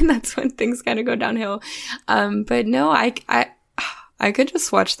 and that's when things kind of go downhill. But no, I could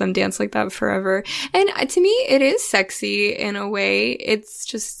just watch them dance like that forever. And to me, it is sexy in a way. It's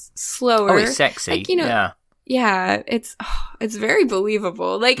just slower. Oh, it's sexy. Like, yeah, it's very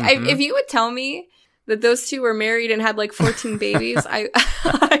believable. Like, if you would tell me that those two were married and had like 14 babies, I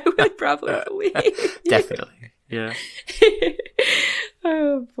would probably believe you. Definitely, yeah.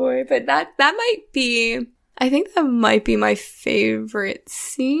 Oh boy, but that might be. I think that might be my favorite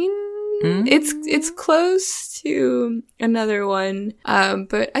scene. It's close to another one,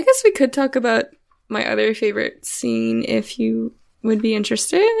 but I guess we could talk about my other favorite scene if you would be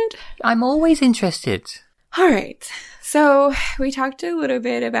interested. I'm always interested. All right. So we talked a little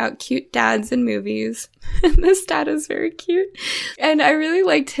bit about cute dads in movies. This dad is very cute. And I really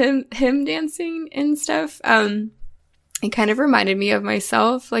liked him dancing and stuff. It kind of reminded me of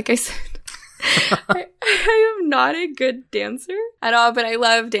myself. Like I said, I am not a good dancer at all, but I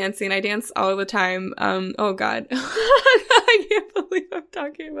love dancing. I dance all the time. Oh God. I can't believe I'm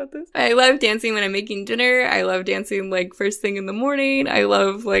talking about this. I love dancing when I'm making dinner. I love dancing like first thing in the morning. I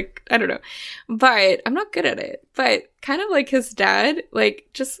love like, I don't know, but I'm not good at it. But kind of like his dad, like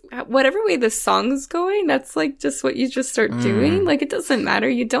just whatever way the song's going, that's like just what you just start doing. Like it doesn't matter.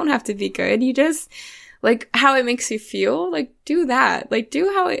 You don't have to be good. You just like how it makes you feel, like do that. Like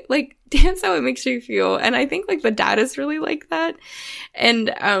do how it, like dance how it makes you feel. And I think like the dad is really like that. And,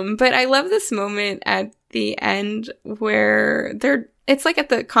 but I love this moment at the end where it's like at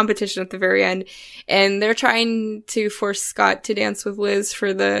the competition at the very end, and they're trying to force Scott to dance with Liz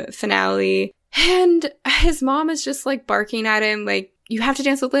for the finale. And his mom is just like barking at him, like, you have to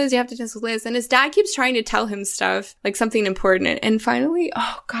dance with Liz, you have to dance with Liz. And his dad keeps trying to tell him stuff, like something important. And finally,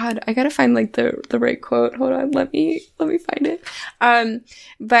 oh God, I gotta find like the right quote. Hold on, let me find it.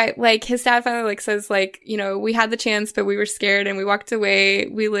 But like his dad finally like says like, we had the chance, but we were scared and we walked away.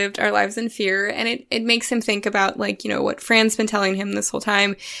 We lived our lives in fear. And it makes him think about like, what Fran's been telling him this whole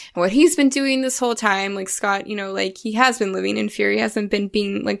time and what he's been doing this whole time. Like Scott, like he has been living in fear. He hasn't been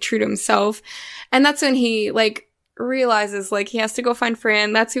being like true to himself. And that's when he like realizes like he has to go find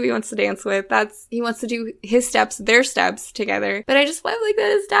Fran. That's who he wants to dance with. He wants to do their steps together. But I just love like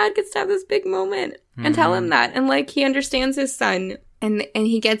that his dad gets to have this big moment and tell him that. And like he understands his son And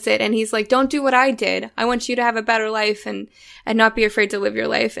he gets it, and he's like, don't do what I did. I want you to have a better life and not be afraid to live your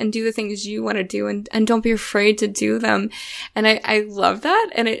life and do the things you want to do and don't be afraid to do them. And I love that.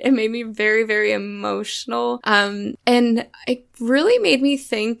 And it made me very, very emotional. And it really made me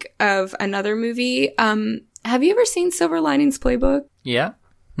think of another movie. Have you ever seen Silver Linings Playbook? Yeah.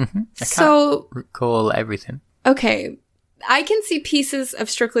 Mm-hmm. I can't recall everything. Okay. I can see pieces of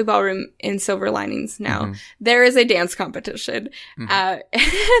Strictly Ballroom in Silver Linings now. Mm-hmm. There is a dance competition at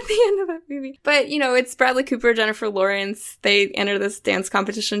the end of that movie. But, you know, it's Bradley Cooper, Jennifer Lawrence. They enter this dance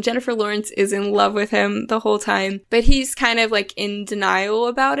competition. Jennifer Lawrence is in love with him the whole time. But he's kind of like in denial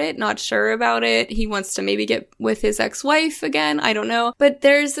about it, not sure about it. He wants to maybe get with his ex-wife again. I don't know. But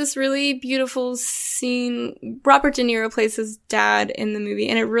there's this really beautiful scene. Robert De Niro plays his dad in the movie,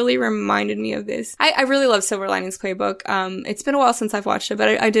 and it really reminded me of this. I really love Silver Linings Playbook. It's been a while since I've watched it,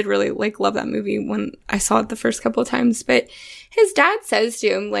 but I did really love that movie when I saw it the first couple of times. But his dad says to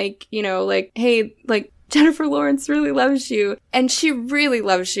him, like, you know, like, hey, like, Jennifer Lawrence really loves you, and she really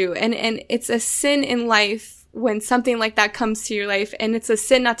loves you, and it's a sin in life when something like that comes to your life, and it's a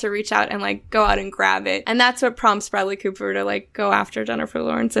sin not to reach out and like go out and grab it. And that's what prompts Bradley Cooper to like go after Jennifer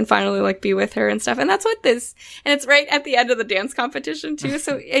Lawrence and finally like be with her and stuff. And that's what this, and it's right at the end of the dance competition too.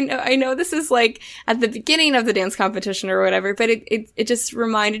 So I know this is like at the beginning of the dance competition or whatever, but it just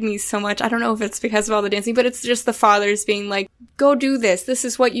reminded me so much. I don't know if it's because of all the dancing, but it's just the fathers being like, go do this. This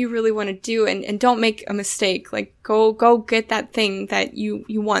is what you really want to do, and don't make a mistake. Like go get that thing that you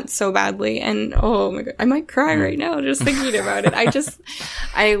want so badly. And oh my God, I might cry right now just thinking about it.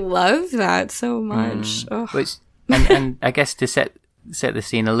 I love that so much. Which, and I guess to set the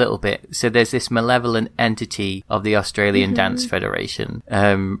scene a little bit, so there's this malevolent entity of the Australian Dance Federation,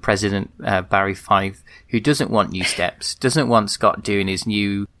 President Barry Fife, who doesn't want new steps, doesn't want Scott doing his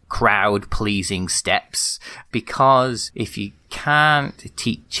new crowd-pleasing steps, because if you can't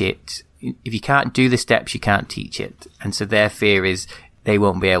teach it, if you can't do the steps, you can't teach it. And so their fear is they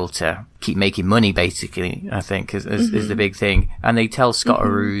won't be able to keep making money, basically, I think, is the big thing. And they tell Scott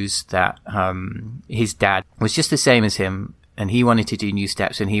Aruz that his dad was just the same as him, and he wanted to do new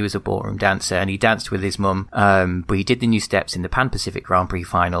steps, and he was a ballroom dancer, and he danced with his mum, but he did the new steps in the Pan Pacific Grand Prix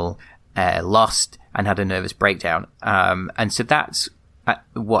final, lost, and had a nervous breakdown. And so that's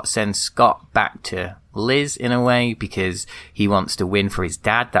what sends Scott back to Liz in a way, because he wants to win for his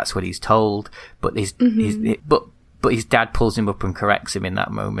dad. That's what he's told. But but his dad pulls him up and corrects him in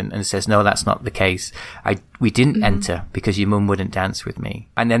that moment and says, no, that's not the case. We didn't enter because your mum wouldn't dance with me.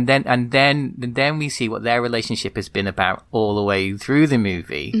 And then we see what their relationship has been about all the way through the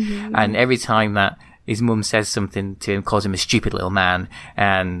movie. And every time that his mum says something to him, calls him a stupid little man,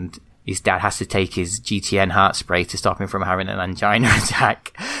 and his dad has to take his GTN heart spray to stop him from having an angina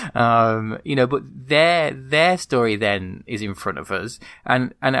attack. You know, but their story then is in front of us.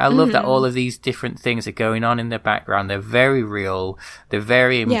 And I love that all of these different things are going on in the background. They're very real. They're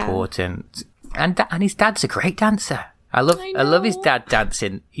very important. And his dad's a great dancer. I love his dad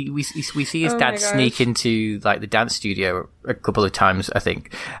dancing. We see his dad sneak into like the dance studio a couple of times, I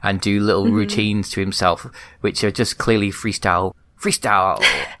think, and do little routines to himself, which are just clearly freestyle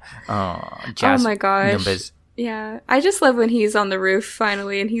jazz numbers. Yeah, I just love when he's on the roof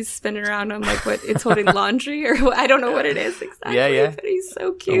finally and he's spinning around on like what it's holding laundry or I don't know what it is exactly. Yeah. But he's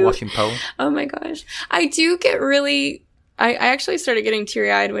so cute. A washing pole. Oh my gosh, I do get really. I actually started getting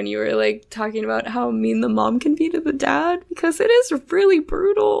teary-eyed when you were like talking about how mean the mom can be to the dad, because it is really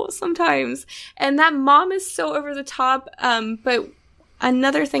brutal sometimes, and that mom is so over the top. But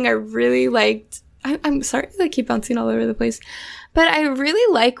another thing I really liked. I'm sorry that I keep bouncing all over the place. But I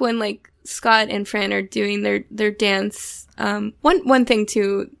really like when like Scott and Fran are doing their dance. One thing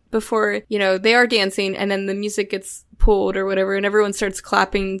too, before, you know, they are dancing and then the music gets pulled or whatever and everyone starts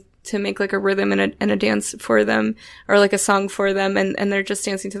clapping to make like a rhythm and a dance for them, or like a song for them, and they're just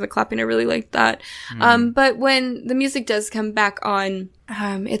dancing to the clapping. I really like that. But when the music does come back on,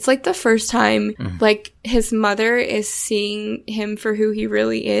 it's like the first time like his mother is seeing him for who he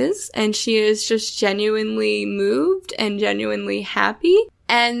really is, and she is just genuinely moved and genuinely happy.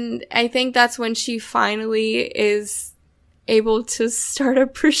 And I think that's when she finally is able to start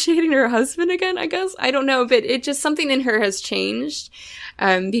appreciating her husband again, I guess. I don't know, but it just, something in her has changed.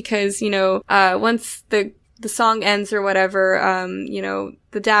 Because, you know, once the song ends or whatever, you know,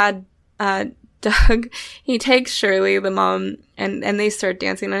 the dad, Doug, he takes Shirley, the mom, and they start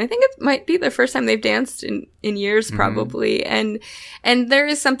dancing. And I think it might be the first time they've danced in years, probably. And there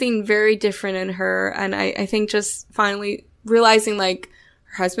is something very different in her. And I think just finally realizing, like,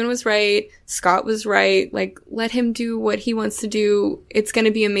 her husband was right, Scott was right, like, let him do what he wants to do, it's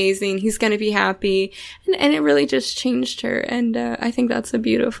gonna be amazing, he's gonna be happy, and it really just changed her, and I think that's a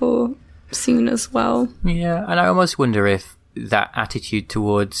beautiful scene as well. Yeah, and I almost wonder if that attitude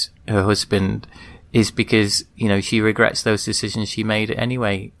towards her husband is because, you know, she regrets those decisions she made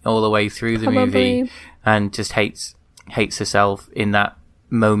anyway, all the way through the movie, and just hates herself in that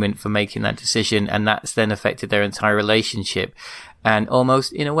moment for making that decision, and that's then affected their entire relationship, and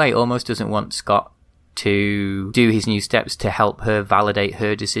almost, in a way, almost doesn't want Scott to do his new steps to help her validate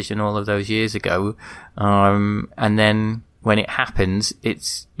her decision all of those years ago. And then when it happens,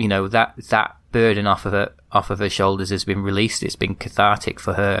 it's, you know, that burden off of her shoulders has been released. It's been cathartic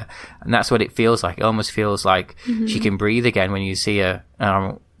for her, and that's what it feels like. It almost feels like she can breathe again when you see her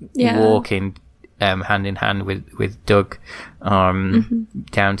walking hand in hand with Doug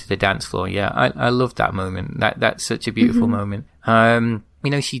down to the dance floor. Yeah, I love that moment. That's such a beautiful moment. You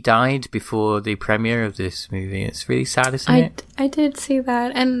know, she died before the premiere of this movie. It's really sad, isn't it? I did see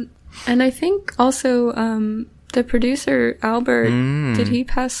that, and I think also the producer Albert, did he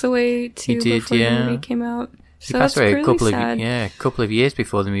pass away too before the movie came out? He passed away a couple of years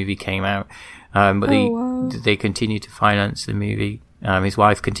before the movie came out. But they continued to finance the movie. His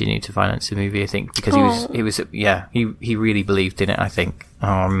wife continued to finance the movie, I think, because he really believed in it, I think.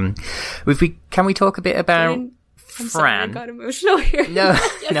 Can we talk a bit about Fran? Sorry, I got emotional here. No,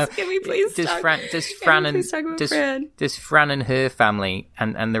 yes, no. Can we please does Fran and her family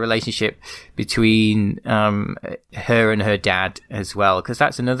and the relationship between her and her dad as well? Because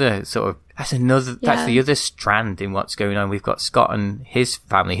that's the other strand in what's going on. We've got Scott and his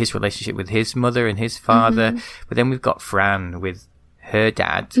family, his relationship with his mother and his father, but then we've got Fran with her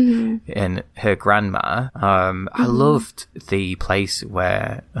dad and her grandma. I loved the place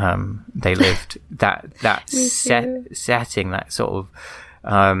where they lived. that setting, that sort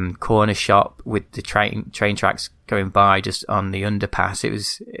of corner shop with the train tracks going by just on the underpass.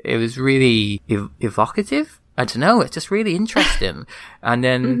 It was really evocative. I don't know. It's just really interesting. And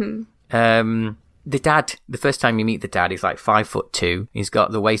then the dad, the first time you meet the dad, he's like 5'2". He's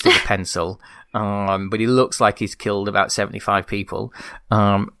got the waist of a pencil. But he looks like he's killed about 75 people.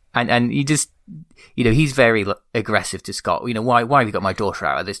 And he just, you know, he's very aggressive to Scott. You know, why have you got my daughter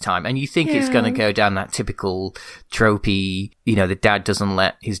out at this time? And you think it's going to go down that typical tropey, you know, the dad doesn't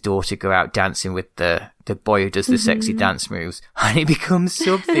let his daughter go out dancing with the boy who does the sexy dance moves. And it becomes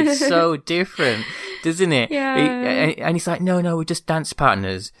something so different, doesn't it? Yeah. And he's like, no, we're just dance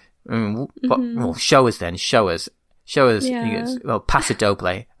partners. Well, show us then, show us. Yeah. He goes, well, paso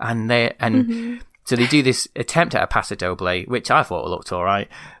doble, so they do this attempt at a paso doble, which I thought looked all right,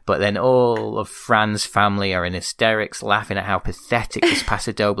 but then all of Fran's family are in hysterics, laughing at how pathetic this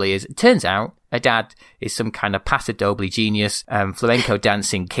paso doble is. It turns out her dad is some kind of paso doble genius, flamenco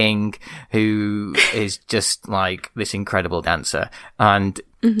dancing king, who is just like this incredible dancer, and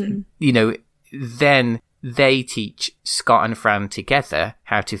you know, then they teach Scott and Fran together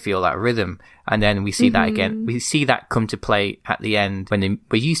how to feel that rhythm. And then we see that again. We see that come to play at the end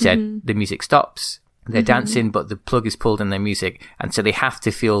where you said the music stops. They're dancing, but the plug is pulled in their music. And so they have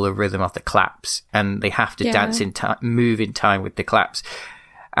to feel the rhythm of the claps, and they have to dance in time, move in time with the claps.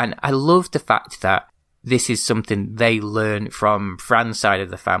 And I love the fact that this is something they learn from Fran's side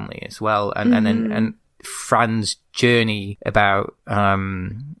of the family as well. And Fran's journey about,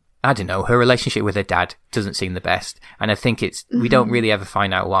 I don't know, her relationship with her dad doesn't seem the best. And I think we don't really ever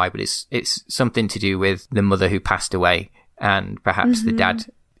find out why, but it's something to do with the mother who passed away, and perhaps the dad,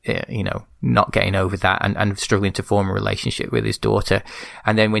 you know, not getting over that and struggling to form a relationship with his daughter.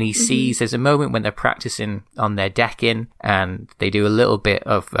 And then when he sees, there's a moment when they're practicing on their decking, and they do a little bit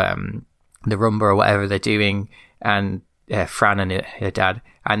of the rumba or whatever they're doing, and Fran and her dad,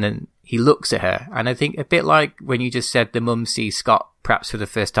 and then he looks at her, and I think a bit like when you just said the mum sees Scott perhaps for the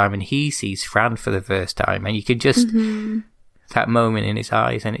first time, and he sees Fran for the first time, and you can just that moment in his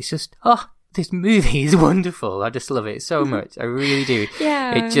eyes, and it's just, this movie is wonderful. I just love it so much. I really do.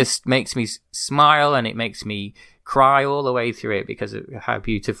 Yeah. It just makes me smile, and it makes me cry all the way through it because of how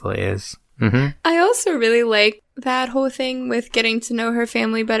beautiful it is. I also really like that whole thing with getting to know her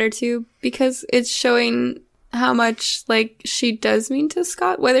family better too, because it's showing how much, like, she does mean to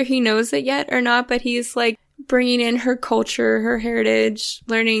Scott, whether he knows it yet or not, but he's, like, bringing in her culture, her heritage,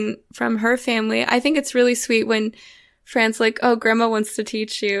 learning from her family. I think it's really sweet when Fran's like, oh, grandma wants to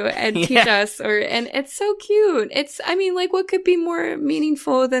teach you and teach us, and it's so cute. I mean, like, what could be more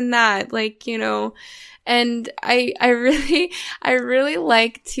meaningful than that? Like, you know, and I really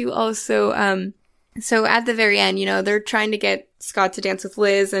like to also, so at the very end, you know, they're trying to get Scott to dance with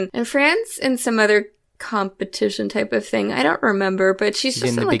Liz, and Fran's in some other competition type of thing. I don't remember, but she's just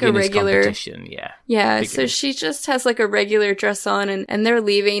in the like a regular competition. Yeah. Yeah. So she just has like a regular dress on, and they're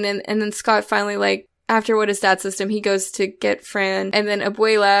leaving, and then Scott finally, like, after what his dad says to him, he goes to get Fran, and then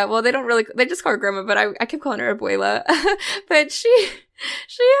Abuela, well, they just call her grandma, but I kept calling her Abuela. But she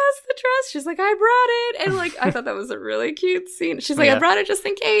has the dress. She's like, I brought it. And like, I thought that was a really cute scene. She's like, I brought it just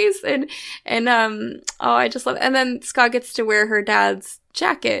in case. And I just love it. And then Scott gets to wear her dad's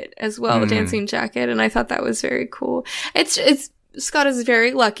jacket as well, dancing jacket. And I thought that was very cool. Scott is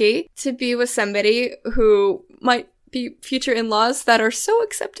very lucky to be with somebody who might be future in-laws that are so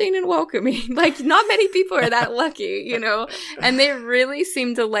accepting and welcoming. Like, not many people are that lucky, you know? And they really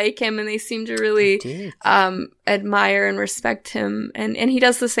seem to like him, and they seem to really admire and respect him. And he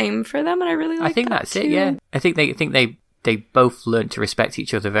does the same for them, and I really like that. I think that's it, yeah. I think they both learned to respect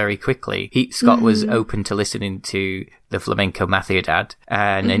each other very quickly. Scott was open to listening to the flamenco mafia dad,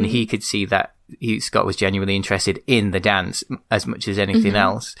 and he could see that Scott was genuinely interested in the dance as much as anything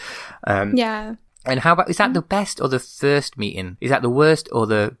else. Yeah. And how about, is that the best or the first meeting? Is that the worst or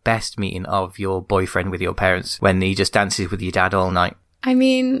the best meeting of your boyfriend with your parents when he just dances with your dad all night? I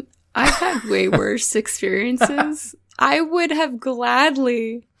mean, I've had way worse experiences. I would have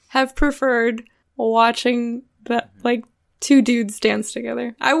gladly have preferred watching that, like, two dudes dance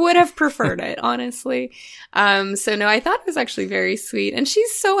together. I would have preferred it, honestly. So no, I thought it was actually very sweet. And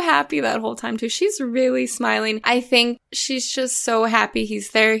she's so happy that whole time too. She's really smiling. I think she's just so happy he's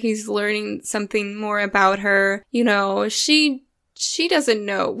there. He's learning something more about her. You know, she doesn't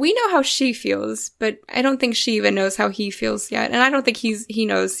know. We know how she feels, but I don't think she even knows how he feels yet. And I don't think he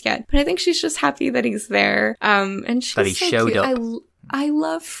knows yet. But I think she's just happy that he's there. And she's that he so showed cute. up. I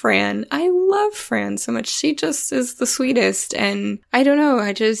love Fran. I love Fran so much. She just is the sweetest. And I don't know.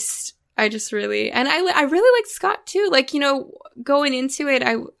 I just really, and I really liked Scott too. Like, you know, going into it,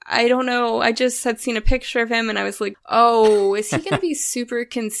 I don't know. I just had seen a picture of him and I was like, oh, is he going to be super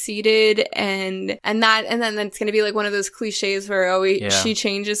conceited? And then it's going to be like one of those cliches where, she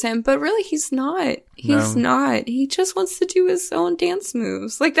changes him. But really, he's not. He's not. He just wants to do his own dance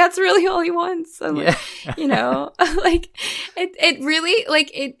moves. Like, that's really all he wants. So, like, you know, like, it really, like,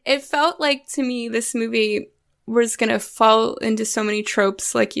 it felt like to me, this movie was gonna fall into so many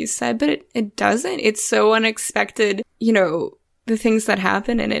tropes, like you said, but it doesn't. It's so unexpected, you know, the things that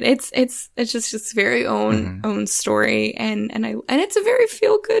happen in it. It's just its very own story, and it's a very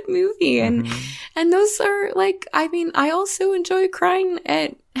feel good movie, and those are like, I mean, I also enjoy crying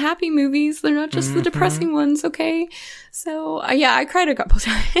at happy movies. They're not just the depressing ones, okay? So I cried a couple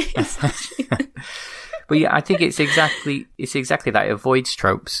times. But yeah, I think it's exactly that. It avoids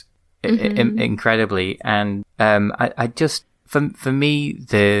tropes incredibly, and I just, for me,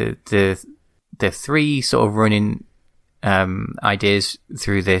 the three sort of running ideas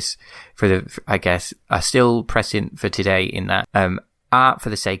through this I guess are still present for today, in that art for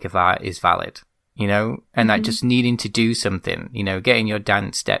the sake of art is valid, you know, and like just needing to do something, you know, getting your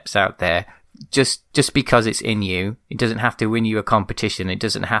dance steps out there just because it's in you. It doesn't have to win you a competition. It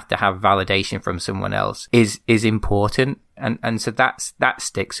doesn't have to have validation from someone else, is important. And so that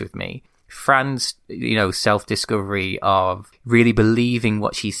sticks with me. Fran's, you know, self-discovery of really believing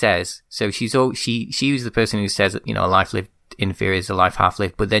what she says. So she was the person who says, you know, a life lived in fear is a life half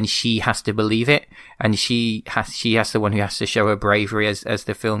lived, but then she has to believe it, and she has the one who has to show her bravery as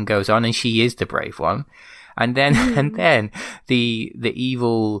the film goes on, and she is the brave one. And then the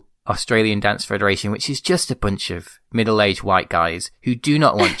evil Australian Dance Federation, which is just a bunch of middle-aged white guys who do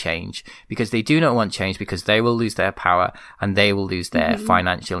not want change, because they will lose their power and they will lose their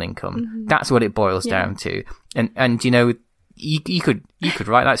financial income. That's what it boils down to. And you know, you could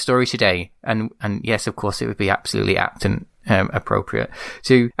write that story today, and yes, of course, it would be absolutely apt and appropriate.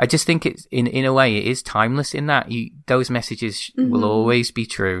 So I just think it's in a way it is timeless in that those messages will always be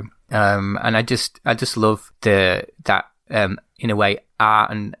true. And I just love that in a way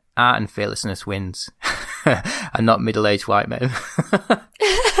art and fearlessness wins, and not middle-aged white men.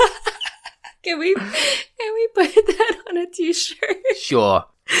 Can we put that on a t-shirt? Sure.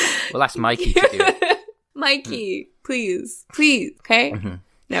 Well, that's Mikey to do it. Mikey, please, okay?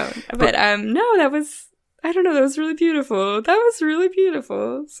 No, but no, that was, I don't know, that was really beautiful.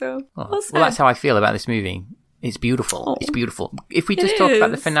 So, well, that's how I feel about this movie. It's beautiful. Oh, it's beautiful. If we just talk about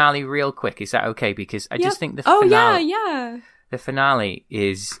the finale real quick, is that okay? Because I just think the finale... The finale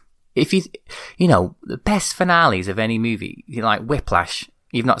is, if you know, the best finales of any movie, you know, like Whiplash,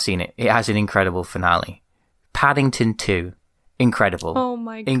 you've not seen it. It has an incredible finale. Paddington 2, incredible. Oh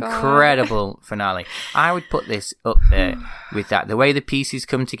my God. Incredible finale. I would put this up there with that. The way the pieces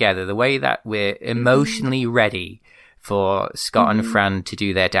come together, the way that we're emotionally ready for Scott and Fran to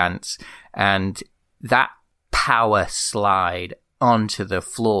do their dance, and that power slide onto the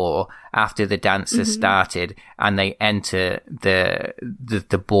floor after the dance has started and they enter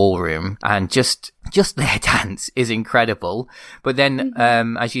the ballroom, and just their dance is incredible. But then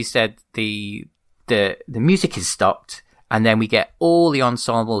as you said, the music is stopped, and then we get all the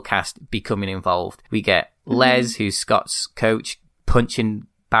ensemble cast becoming involved. We get Les, who's Scott's coach, punching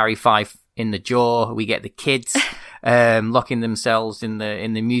Barry Fife in the jaw. We get the kids locking themselves in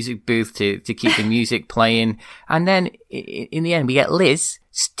the music booth to keep the music playing. And then in the end, we get Liz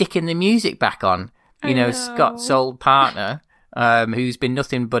sticking the music back on. You know, Scott's old partner, who's been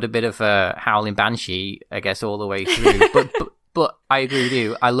nothing but a bit of a howling banshee, I guess, all the way through. But I agree with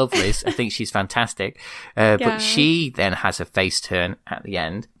you. I love Liz. I think she's fantastic. But she then has a face turn at the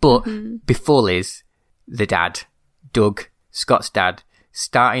end. But before Liz, the dad, Doug, Scott's dad,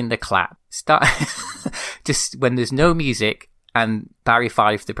 starting the clap. Just when there's no music and Barry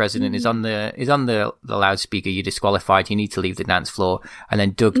Fife, the president, is on the loudspeaker, you're disqualified, you need to leave the dance floor. And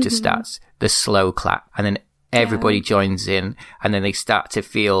then Doug just starts the slow clap. And then everybody joins in, and then they start to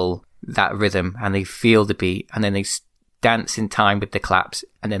feel that rhythm, and they feel the beat, and then they dance in time with the claps,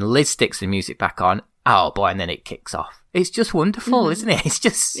 and then Liz sticks the music back on. Oh boy, and then it kicks off. It's just wonderful, isn't it? It's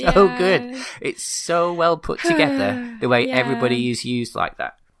just so good. It's so well put together, the way everybody is used like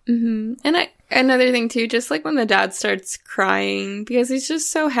that. And another thing too, just like when the dad starts crying, because he's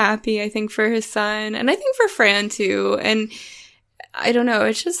just so happy, I think, for his son, and I think for Fran too. And I don't know,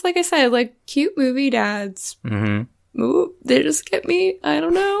 it's just like I said, like cute movie dads. Ooh, they just get me. I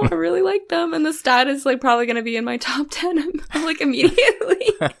don't know. I really like them. And this dad is like probably going to be in my top 10 like immediately.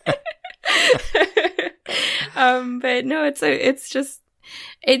 But no,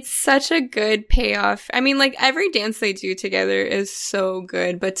 it's such a good payoff. I mean, like every dance they do together is so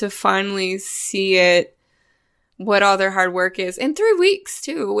good, but to finally see it, what all their hard work is in 3 weeks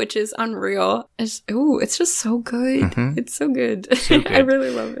too, which is unreal. It's just so good. It's so good. So good. I really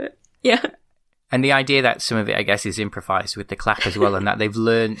love it. Yeah. And the idea that some of it, I guess, is improvised with the clap as well, and that they've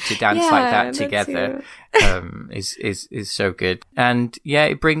learned to dance like that together, is so good. And yeah,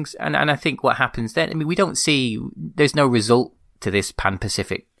 it brings, and I think what happens then, I mean, we don't see, there's no result to this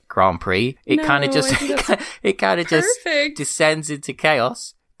Pan-Pacific Grand Prix. It kind of just descends into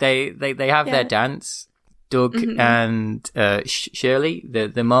chaos. They have their dance. Doug and Shirley,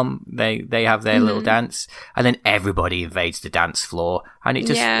 the mum, they have their little dance, and then everybody invades the dance floor, and it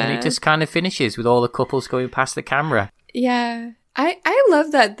just kind of finishes with all the couples going past the camera. Yeah. I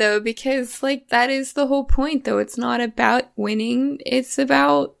love that though, because like that is the whole point though. It's not about winning, it's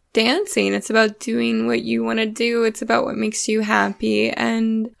about dancing. It's about doing what you want to do. It's about what makes you happy.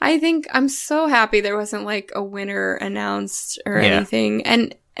 And I think I'm so happy there wasn't like a winner announced or anything.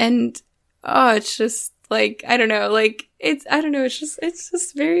 And oh, it's just like, I don't know, like it's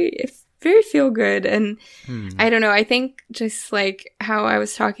just very feel good. And I don't know, I think just like how I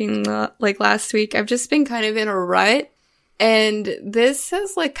was talking like last week, I've just been kind of in a rut, and this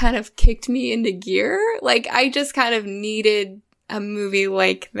has like kind of kicked me into gear. Like I just kind of needed a movie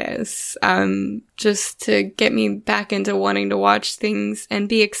like this, just to get me back into wanting to watch things and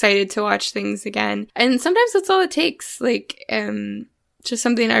be excited to watch things again. And sometimes that's all it takes. Like, just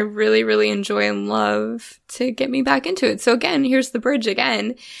something I really, really enjoy and love to get me back into it. So again, here's the bridge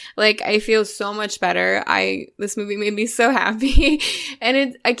again. Like, I feel so much better. This movie made me so happy,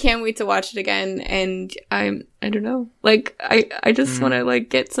 and I can't wait to watch it again. And I don't know. Like, I just want to like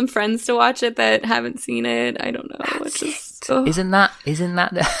get some friends to watch it that haven't seen it. I don't know. It's just, isn't that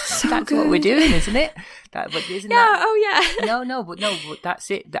so that's good. what we're doing, isn't it? But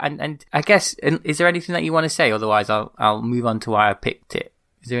that's it. And I guess, is there anything that you want to say? Otherwise, I'll move on to why I picked it.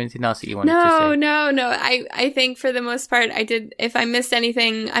 Is there anything else that you wanted to say? No. I think for the most part, I did. If I missed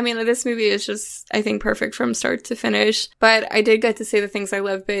anything, I mean, this movie is just, I think, perfect from start to finish. But I did get to say the things I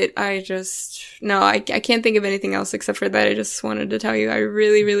love, but I can't think of anything else except for that. I just wanted to tell you I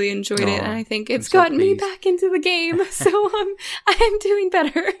really, really enjoyed it. And I think it's gotten me back into the game. So I am doing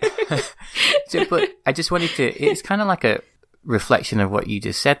better. But I just wanted to, it's kind of like a reflection of what you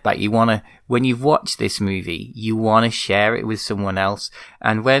just said, that you want to, when you've watched this movie, you want to share it with someone else.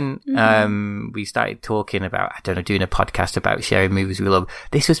 And when we started talking about, I don't know, doing a podcast about sharing movies we love,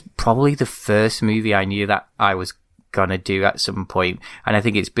 this was probably the first movie I knew that I was gonna do at some point, and I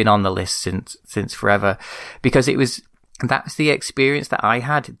think it's been on the list since forever, because that's the experience that I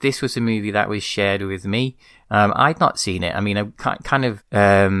had. This was a movie that was shared with me. I'd not seen it. I mean, I kind of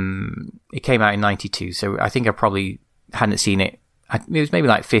it came out in 92, so I think I probably hadn't seen it. It was maybe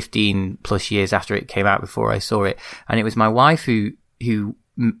like 15 plus years after it came out before I saw it. And it was my wife who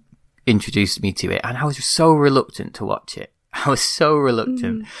introduced me to it. And I was so reluctant to watch it. I was so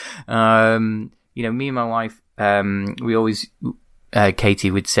reluctant. me and my wife, we always,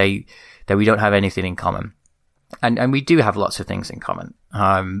 Katie would say that we don't have anything in common. And we do have lots of things in common.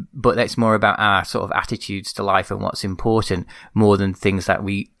 But that's more about our sort of attitudes to life and what's important more than things that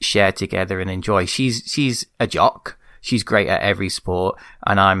we share together and enjoy. She's a jock. She's great at every sport,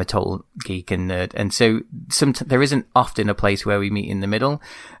 and I'm a total geek and nerd. And so there isn't often a place where we meet in the middle.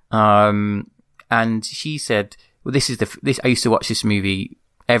 And she said, well, I used to watch this movie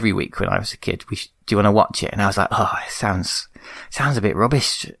every week when I was a kid. Do you want to watch it? And I was like, oh, it sounds a bit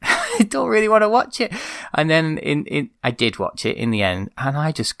rubbish. I don't really want to watch it. And then I did watch it in the end, and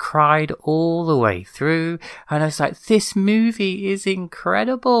I just cried all the way through. And I was like, this movie is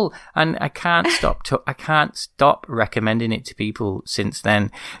incredible. And I can't stop recommending it to people since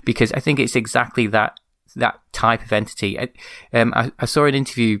then, because I think it's exactly that type of entity. I saw an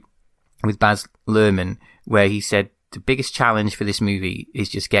interview with Baz Luhrmann where he said the biggest challenge for this movie is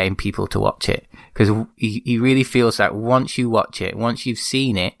just getting people to watch it, because he really feels that once you watch it, once you've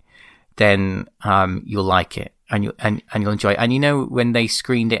seen it, then you'll like it and you'll enjoy it. And when they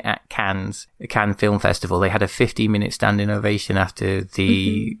screened it at Cannes Film Festival, they had a 15-minute standing ovation after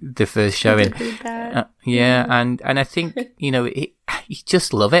the first showing. And I think you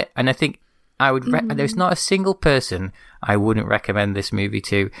just love it. And I think I would there's not a single person I wouldn't recommend this movie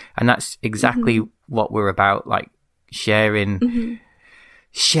to, and that's exactly what we're about, like sharing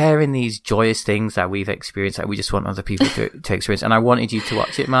these joyous things that we've experienced that we just want other people to experience. And I wanted you to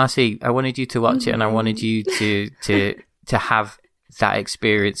watch it, Marcy. I wanted you to watch it, and I wanted you to have that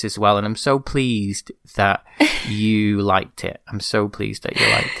experience as well. And I'm so pleased that you liked it. I'm so pleased that you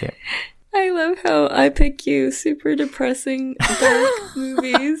liked it. I love how I pick you super depressing, dark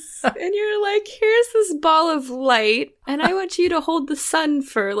movies, and you're like, here's this ball of light, and I want you to hold the sun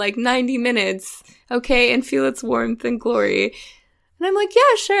for like 90 minutes, okay, and feel its warmth and glory. And I'm like,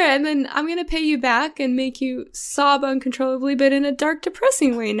 yeah, sure, and then I'm going to pay you back and make you sob uncontrollably, but in a dark,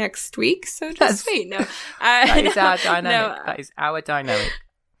 depressing way next week, so just wait. No, that is our dynamic. No. That is our dynamic.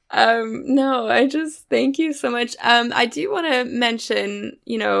 No, I just thank you so much. I do want to mention,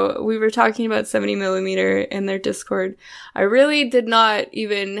 we were talking about 70mm in their Discord. I really did not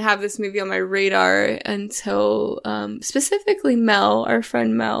even have this movie on my radar until, specifically Mel, our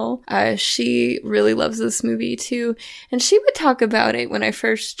friend Mel. She really loves this movie too. And she would talk about it when I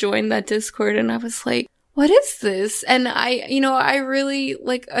first joined that Discord, and I was like, what is this? And I really,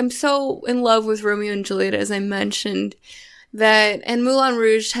 I'm so in love with Romeo and Juliet, as I mentioned. And Moulin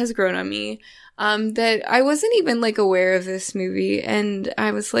Rouge has grown on me, that I wasn't even, aware of this movie, and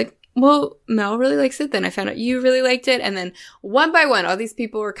I was like, well, Mel really likes it, then I found out you really liked it, and then one by one, all these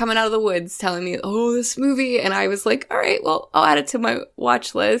people were coming out of the woods telling me, oh, this movie, and I was like, all right, well, I'll add it to my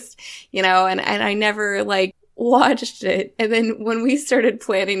watch list, and I never, watched it. And then when we started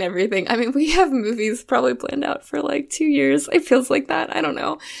planning everything, I mean, we have movies probably planned out for 2 years, it feels like that, I don't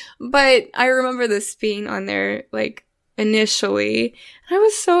know, but I remember this being on there, initially, and I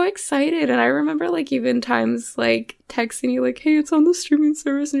was so excited, and I remember even times texting you hey, it's on the streaming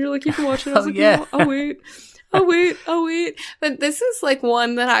service, and you're like, you can watch it. I was no, I'll wait. But this is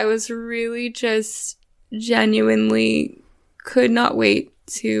one that I was really just genuinely could not wait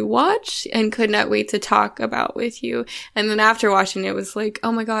to watch and could not wait to talk about with you. And then after watching it was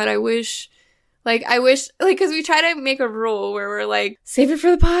oh my god, I wish, because we try to make a rule where we're save it for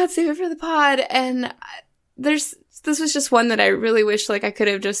the pod, and this was just one that I really wish, I could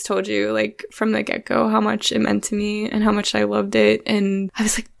have just told you, from the get-go how much it meant to me and how much I loved it. And I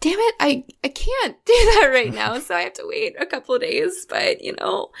was like, damn it, I can't do that right now, so I have to wait a couple of days. But,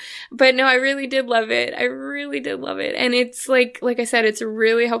 but no, I really did love it. I really did love it. And it's like I said, it's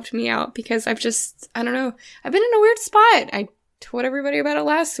really helped me out because I don't know, I've been in a weird spot. I told everybody about it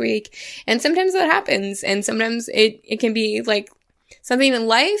last week. And sometimes that happens. And sometimes it can be something in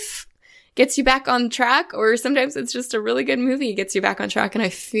life gets you back on track, or sometimes it's just a really good movie gets you back on track, and I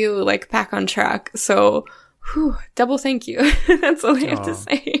feel back on track. So, double thank you. That's all I have to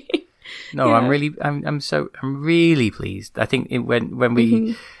say. No, yeah. I'm really pleased. I think when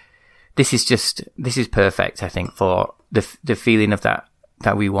we, this is perfect. I think for the feeling of that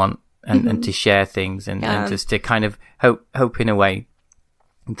we want, and to share things and just to kind of hope in a way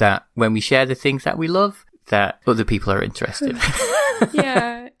that when we share the things that we love, that other people are interested.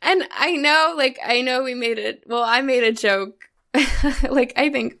 Yeah. And I know we made it. Well, I made a joke, I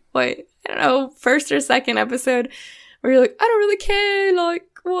think, I don't know, first or second episode where you're I don't really care,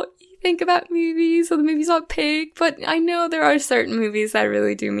 what you think about movies or the movies I pick. But I know there are certain movies that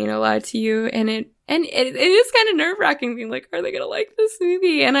really do mean a lot to you. And And it is kind of nerve-wracking being like, are they going to like this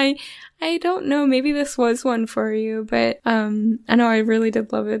movie? And I don't know, maybe this was one for you, but I know I really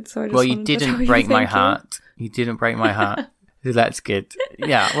did love it, so I just Well, you didn't break my heart. You didn't break my heart. That's good.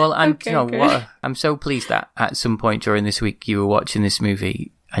 Yeah, well, and Okay, you know good. what? I'm so pleased that at some point during this week you were watching this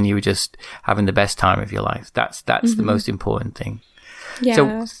movie and you were just having the best time of your life. That's the most important thing. Yeah.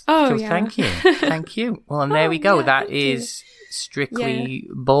 So thank you. Thank you. Well, and there we go. yeah, that thank you. is strictly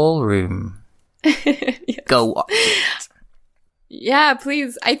Ballroom. Yes. Go watch it. Yeah,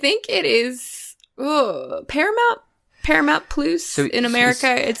 please. I think it is Paramount Plus So in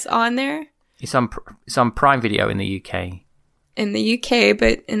America. It's on there. It's on Prime Video in the UK. In the UK,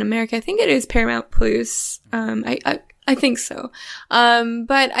 but in America, I think it is Paramount Plus. I think so.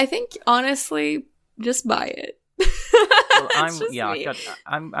 But I think honestly, just buy it. Well, It's just me.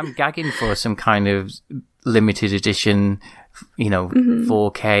 I'm gagging for some kind of limited edition,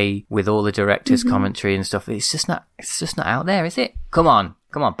 4K with all the director's commentary and stuff. It's just not out there, is it? Come on,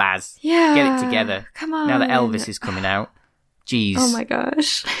 Baz. Yeah, Get it together. Come on. Now that Elvis is coming out. Jeez. Oh my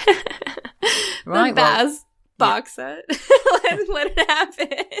gosh. Right, the well, Baz box set. let it happen.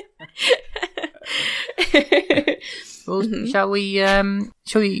 Well, shall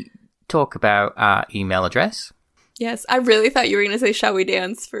we talk about our email address? Yes, I really thought you were going to say, shall we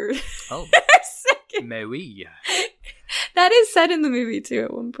dance for Oh, a second. Marie. That is said in the movie too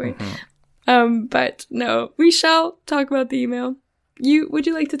at one point. But no, we shall talk about the email. Would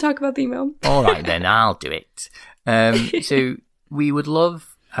you like to talk about the email? All right, then I'll do it. So we would love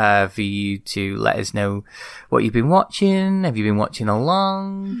for you to let us know what you've been watching. Have you been watching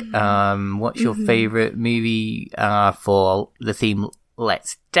along? What's your favorite movie for the theme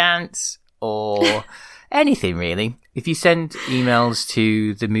Let's Dance, or anything really? If you send emails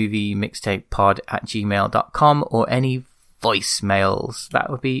to the movie mixtape pod@gmail.com or any voicemails, that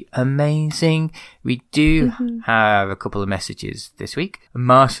would be amazing. We do have a couple of messages this week.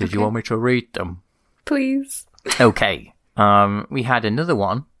 Marcia, do you want me to read them? Please. Okay. We had another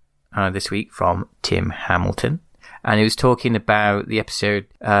one this week from Tim Hamilton, and he was talking about the episode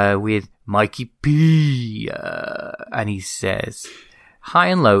with Mikey P. And he says, High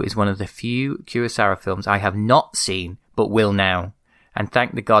and Low is one of the few Kurosawa films I have not seen, but will now. And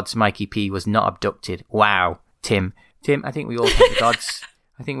thank the gods Mikey P was not abducted. Wow, Tim, I think we all thank the gods.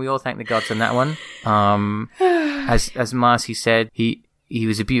 I think we all thank the gods on that one. As Marcy said, he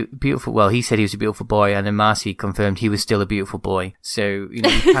was a beautiful. Well, he said he was a beautiful boy, and then Marcy confirmed he was still a beautiful boy. So we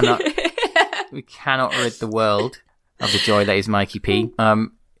cannot rid the world of the joy that is Mikey P. And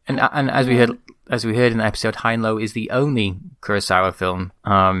as we heard in the episode, High and Low is the only Kurosawa film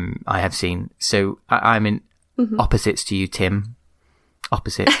I have seen. So I'm in opposites to you, Tim.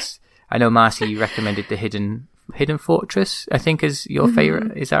 Opposites. I know, Marcy, you recommended the Hidden Fortress, I think, is your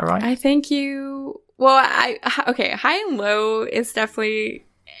favorite. Is that right? I think you. Well, okay. High and Low is definitely,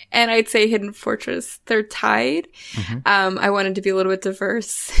 and I'd say Hidden Fortress. They're tied. I wanted to be a little bit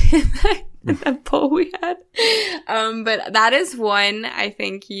diverse in that poll we had. But that is one I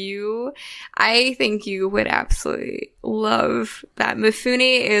think you would absolutely love. That Mifune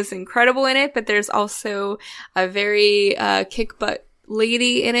is incredible in it, but there's also a very kick butt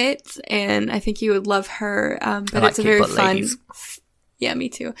lady in it, and I think you would love her. But it's a very fun. Ladies. Yeah, me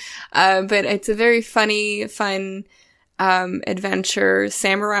too. But it's a very fun adventure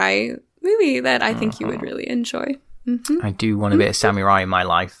samurai movie that I think you would really enjoy. I do want a bit of samurai in my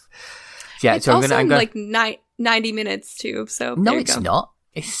life. Yeah, it's so also I'm gonna like 90 minutes too. So no, it's not.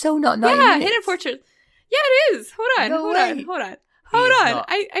 It's so not 90 minutes. Hidden Fortress. Yeah, it is. Hold on. I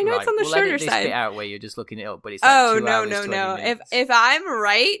know it's on the shorter edit this side. Bit out where you're just looking it up, but it's like 2 hours, 20 minutes. If I'm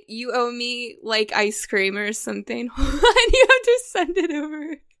right, you owe me like ice cream or something, and you have to send it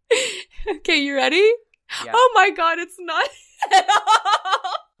over. Okay, you ready? Yeah. Oh my god, it's not at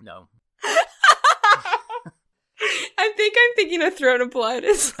all. No. I think I'm thinking of Throne of Blood.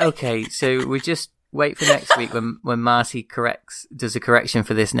 Okay, so we just wait for next week when Marcy does a correction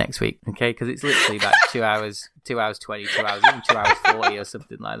for this next week, okay? Because it's literally about 2 hours 20, 2 hours, even 2 hours 40 or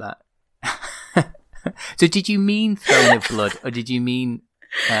something like that. So did you mean Throne of Blood, or did you mean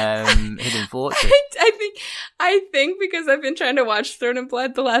Hidden Fortress? I think because I've been trying to watch Throne of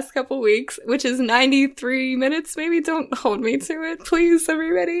Blood the last couple weeks, which is 93 minutes. Maybe don't hold me to it, please,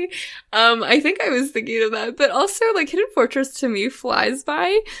 everybody. I think I was thinking of that, but also like Hidden Fortress to me flies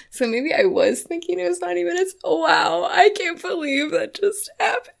by, so maybe I was thinking it was 90 minutes. Oh, wow, I can't believe that just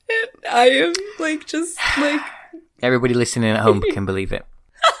happened. I am just everybody listening at home can believe it.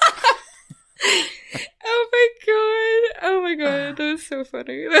 Oh my god, that was so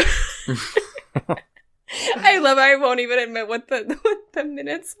funny. I won't even admit what the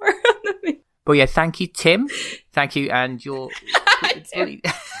minutes were on the But yeah, thank you, Tim. Thank you, and your... Tim.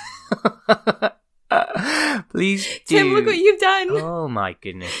 Please do... Tim, look what you've done. Oh my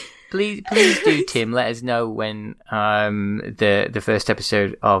goodness. Please do, Tim, let us know when the first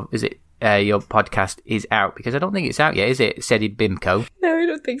episode of... Is it your podcast is out? Because I don't think it's out yet, is it? Sedi Bimco. No, I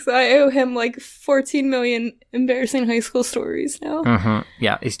don't think so. I owe him like 14 million embarrassing high school stories now. Mm-hmm.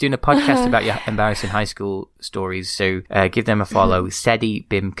 Yeah, he's doing a podcast about your embarrassing high school stories. So give them a follow. Sedi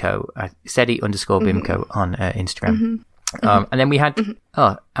Bimco, Sedi_Bimco on Instagram. And then we had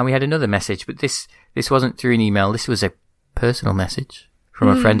and we had another message, but this wasn't through an email. This was a personal message from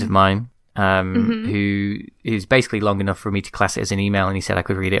a friend of mine. Who is basically long enough for me to class it as an email, and he said I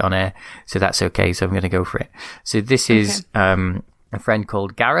could read it on air, so that's okay, so I'm going to go for it. So this is a friend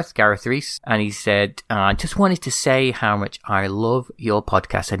called Gareth Reese, and he said, I just wanted to say how much I love your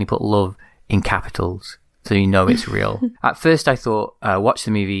podcast, and he put love in capitals, so you know it's real. At first I thought, watch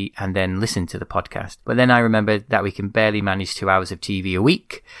the movie and then listen to the podcast, but then I remembered that we can barely manage 2 hours of TV a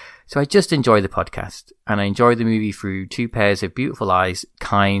week. So I just enjoy the podcast, and I enjoy the movie through 2 pairs of beautiful eyes,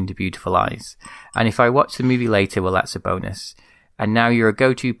 kind, beautiful eyes. And if I watch the movie later, well, that's a bonus. And now you're a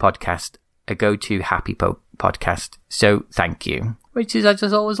go-to podcast, a go-to happy podcast. So thank you. Which is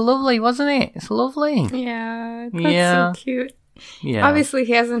just always lovely, wasn't it? It's lovely. Yeah, that's so cute. Yeah. Obviously,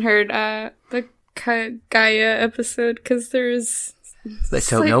 he hasn't heard the Gaia episode because there's... Let's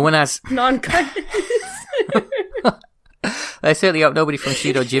hope no one has. Non-kindness. I certainly hope nobody from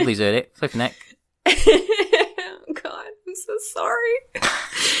Studio Ghibli's heard it. Flip neck. Oh God, I'm so sorry.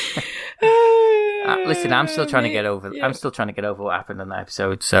 Listen, I'm still trying to get over. I'm still trying to get over what happened in that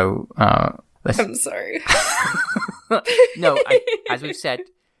episode. So, I'm sorry. No, as we've said,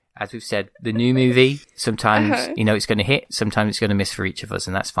 the new movie sometimes it's going to hit, sometimes it's going to miss for each of us,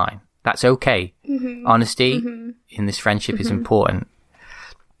 and that's fine. That's okay. Honesty in this friendship is important.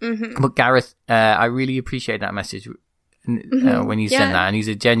 But Gareth, I really appreciate that message. When you sent that, and he's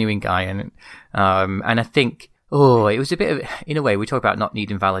a genuine guy, and I think it was a bit of, in a way, we talk about not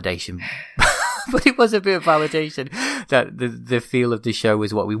needing validation, but it was a bit of validation that the feel of the show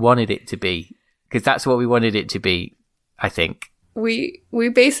was what we wanted it to be, because that's what we wanted it to be. I think we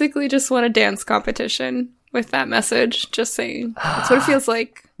basically just want a dance competition with that message. Just saying, that's what it feels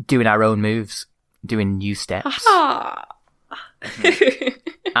like. Doing our own moves, doing new steps.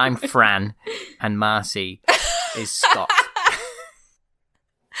 I'm Fran, and Marcy is Scott.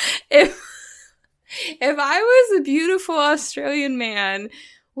 If I was a beautiful Australian man,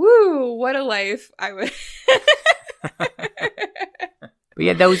 woo, what a life I would. But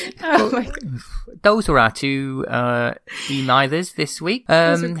yeah, those were our 2 emailers this week.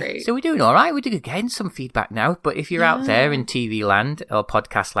 Those are great. So we're doing all right. We're getting some feedback now. But if you're out there in TV land or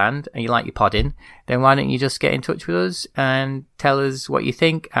podcast land and you like your podding, then why don't you just get in touch with us and tell us what you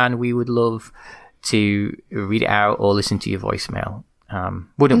think? And we would love to read it out or listen to your voicemail.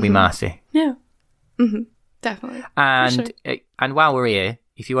 Wouldn't we, Marcy? Yeah. Definitely. And and while we're here,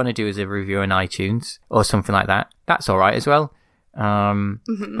 if you want to do us a review on iTunes or something like that, that's all right as well.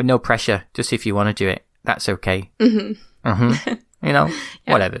 But no pressure. Just if you want to do it, that's okay.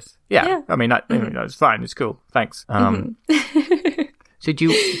 Whatever. Yeah. I mean, that's fine. It's cool. Thanks. So do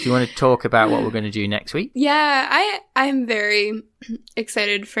you want to talk about what we're going to do next week? Yeah, I'm very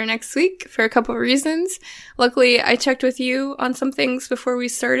excited for next week for a couple of reasons. Luckily, I checked with you on some things before we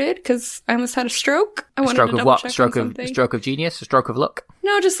started because I almost had a stroke. I wanted stroke to of what? Stroke of genius? A stroke of luck?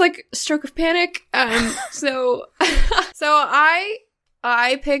 No, just like stroke of panic. So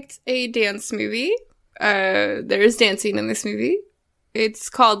I picked a dance movie. There is dancing in this movie. It's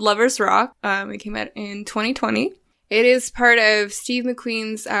called Lovers Rock. It came out in 2020. It is part of Steve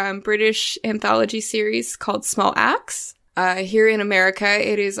McQueen's British anthology series called Small Acts. Here in America,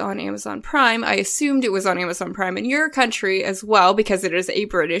 it is on Amazon Prime. I assumed it was on Amazon Prime in your country as well because it is a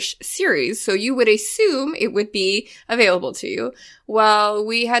British series. So you would assume it would be available to you. Well,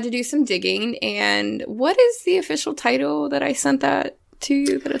 we had to do some digging. And what is the official title that I sent that to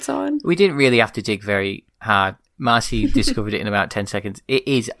you that it's on? We didn't really have to dig very hard. Marcy discovered it in about 10 seconds. It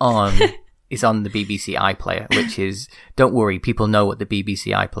is on... It's on the BBC iPlayer, which is, don't worry, people know what the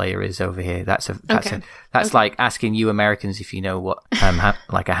BBC iPlayer is over here. That's like asking you Americans if you know what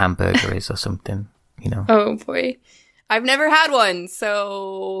like a hamburger is or something, you know. Oh boy, I've never had one,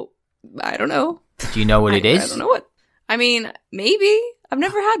 so I don't know. Do you know what it is? I don't know what. I mean, maybe I've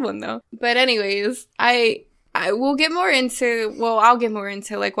never had one though. But anyways, I will get more into. Well, I'll get more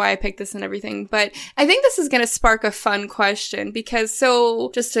into like why I picked this and everything. But I think this is going to spark a fun question because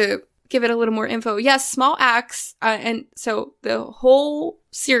just to give it a little more info. Yes, Small Acts. And so the whole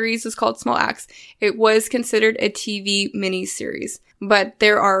series is called Small Acts. It was considered a TV miniseries, but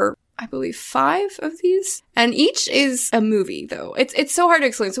there are I believe 5 of these. And each is a movie, though. It's so hard to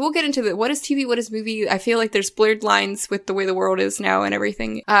explain. So we'll get into what is TV, what is movie. I feel like there's blurred lines with the way the world is now and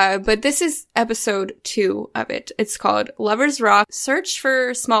everything. But this is episode 2 of it. It's called Lovers Rock. Search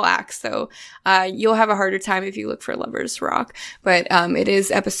for Small Axe, though. You'll have a harder time if you look for Lovers Rock. But it is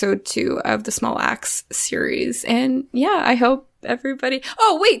episode 2 of the Small Axe series. And yeah, I hope everybody.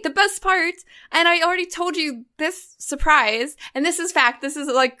 Oh, wait, the best part. And I already told you this surprise. And this is fact. This is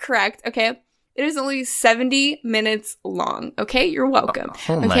like correct. Okay. It is only 70 minutes long. Okay. You're welcome.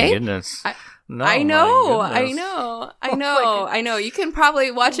 Oh okay? my goodness. I know. You can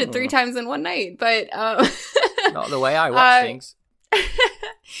probably watch it 3 times in one night, but not the way I watch things.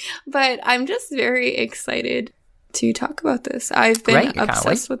 But I'm just very excited to talk about this. I've been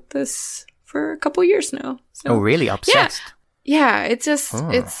obsessed with this for a couple years now. So, oh, really? Obsessed? Yeah,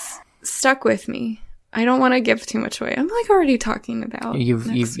 it's stuck with me. I don't want to give too much away. I'm like already talking about you've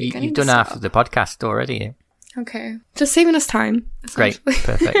done half of the podcast already. Okay, just saving us time. Great,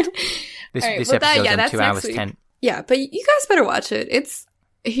 perfect. This episode's on 2 hours 10. Yeah, but you guys better watch it. It's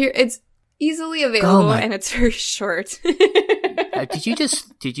easily available and it's very short. Did you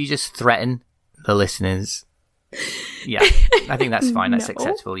just threaten the listeners? Yeah, I think that's fine. That's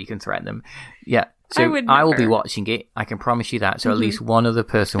acceptable. You can threaten them. Yeah. So I will be watching it. I can promise you that. So at least one other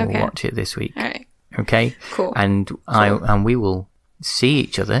person will watch it this week. All right. Okay. Cool. And we will see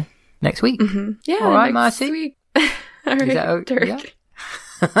each other next week. Mm-hmm. Yeah. All right, Marcy. Week. All right, is that okay?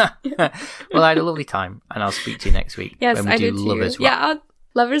 Yeah. Well, I had a lovely time, and I'll speak to you next week. Yes, when we I do did too. Lovers Rock. Yeah,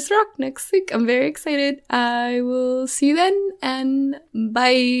 Lovers Rock next week. I'm very excited. I will see you then, and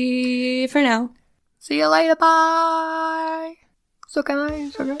bye for now. See you later. Bye. So can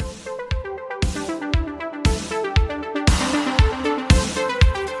I?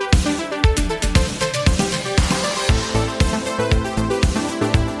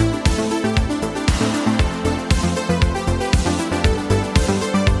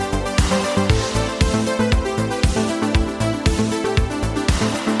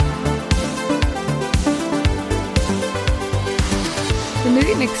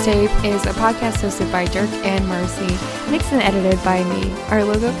 Mixtape is a podcast hosted by Dirk and Marcy, mixed and edited by me. Our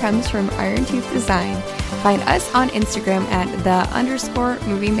logo comes from Iron Tooth Design. Find us on Instagram at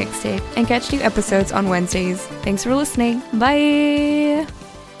 @_movie mixtape and catch new episodes on Wednesdays. Thanks for listening. Bye!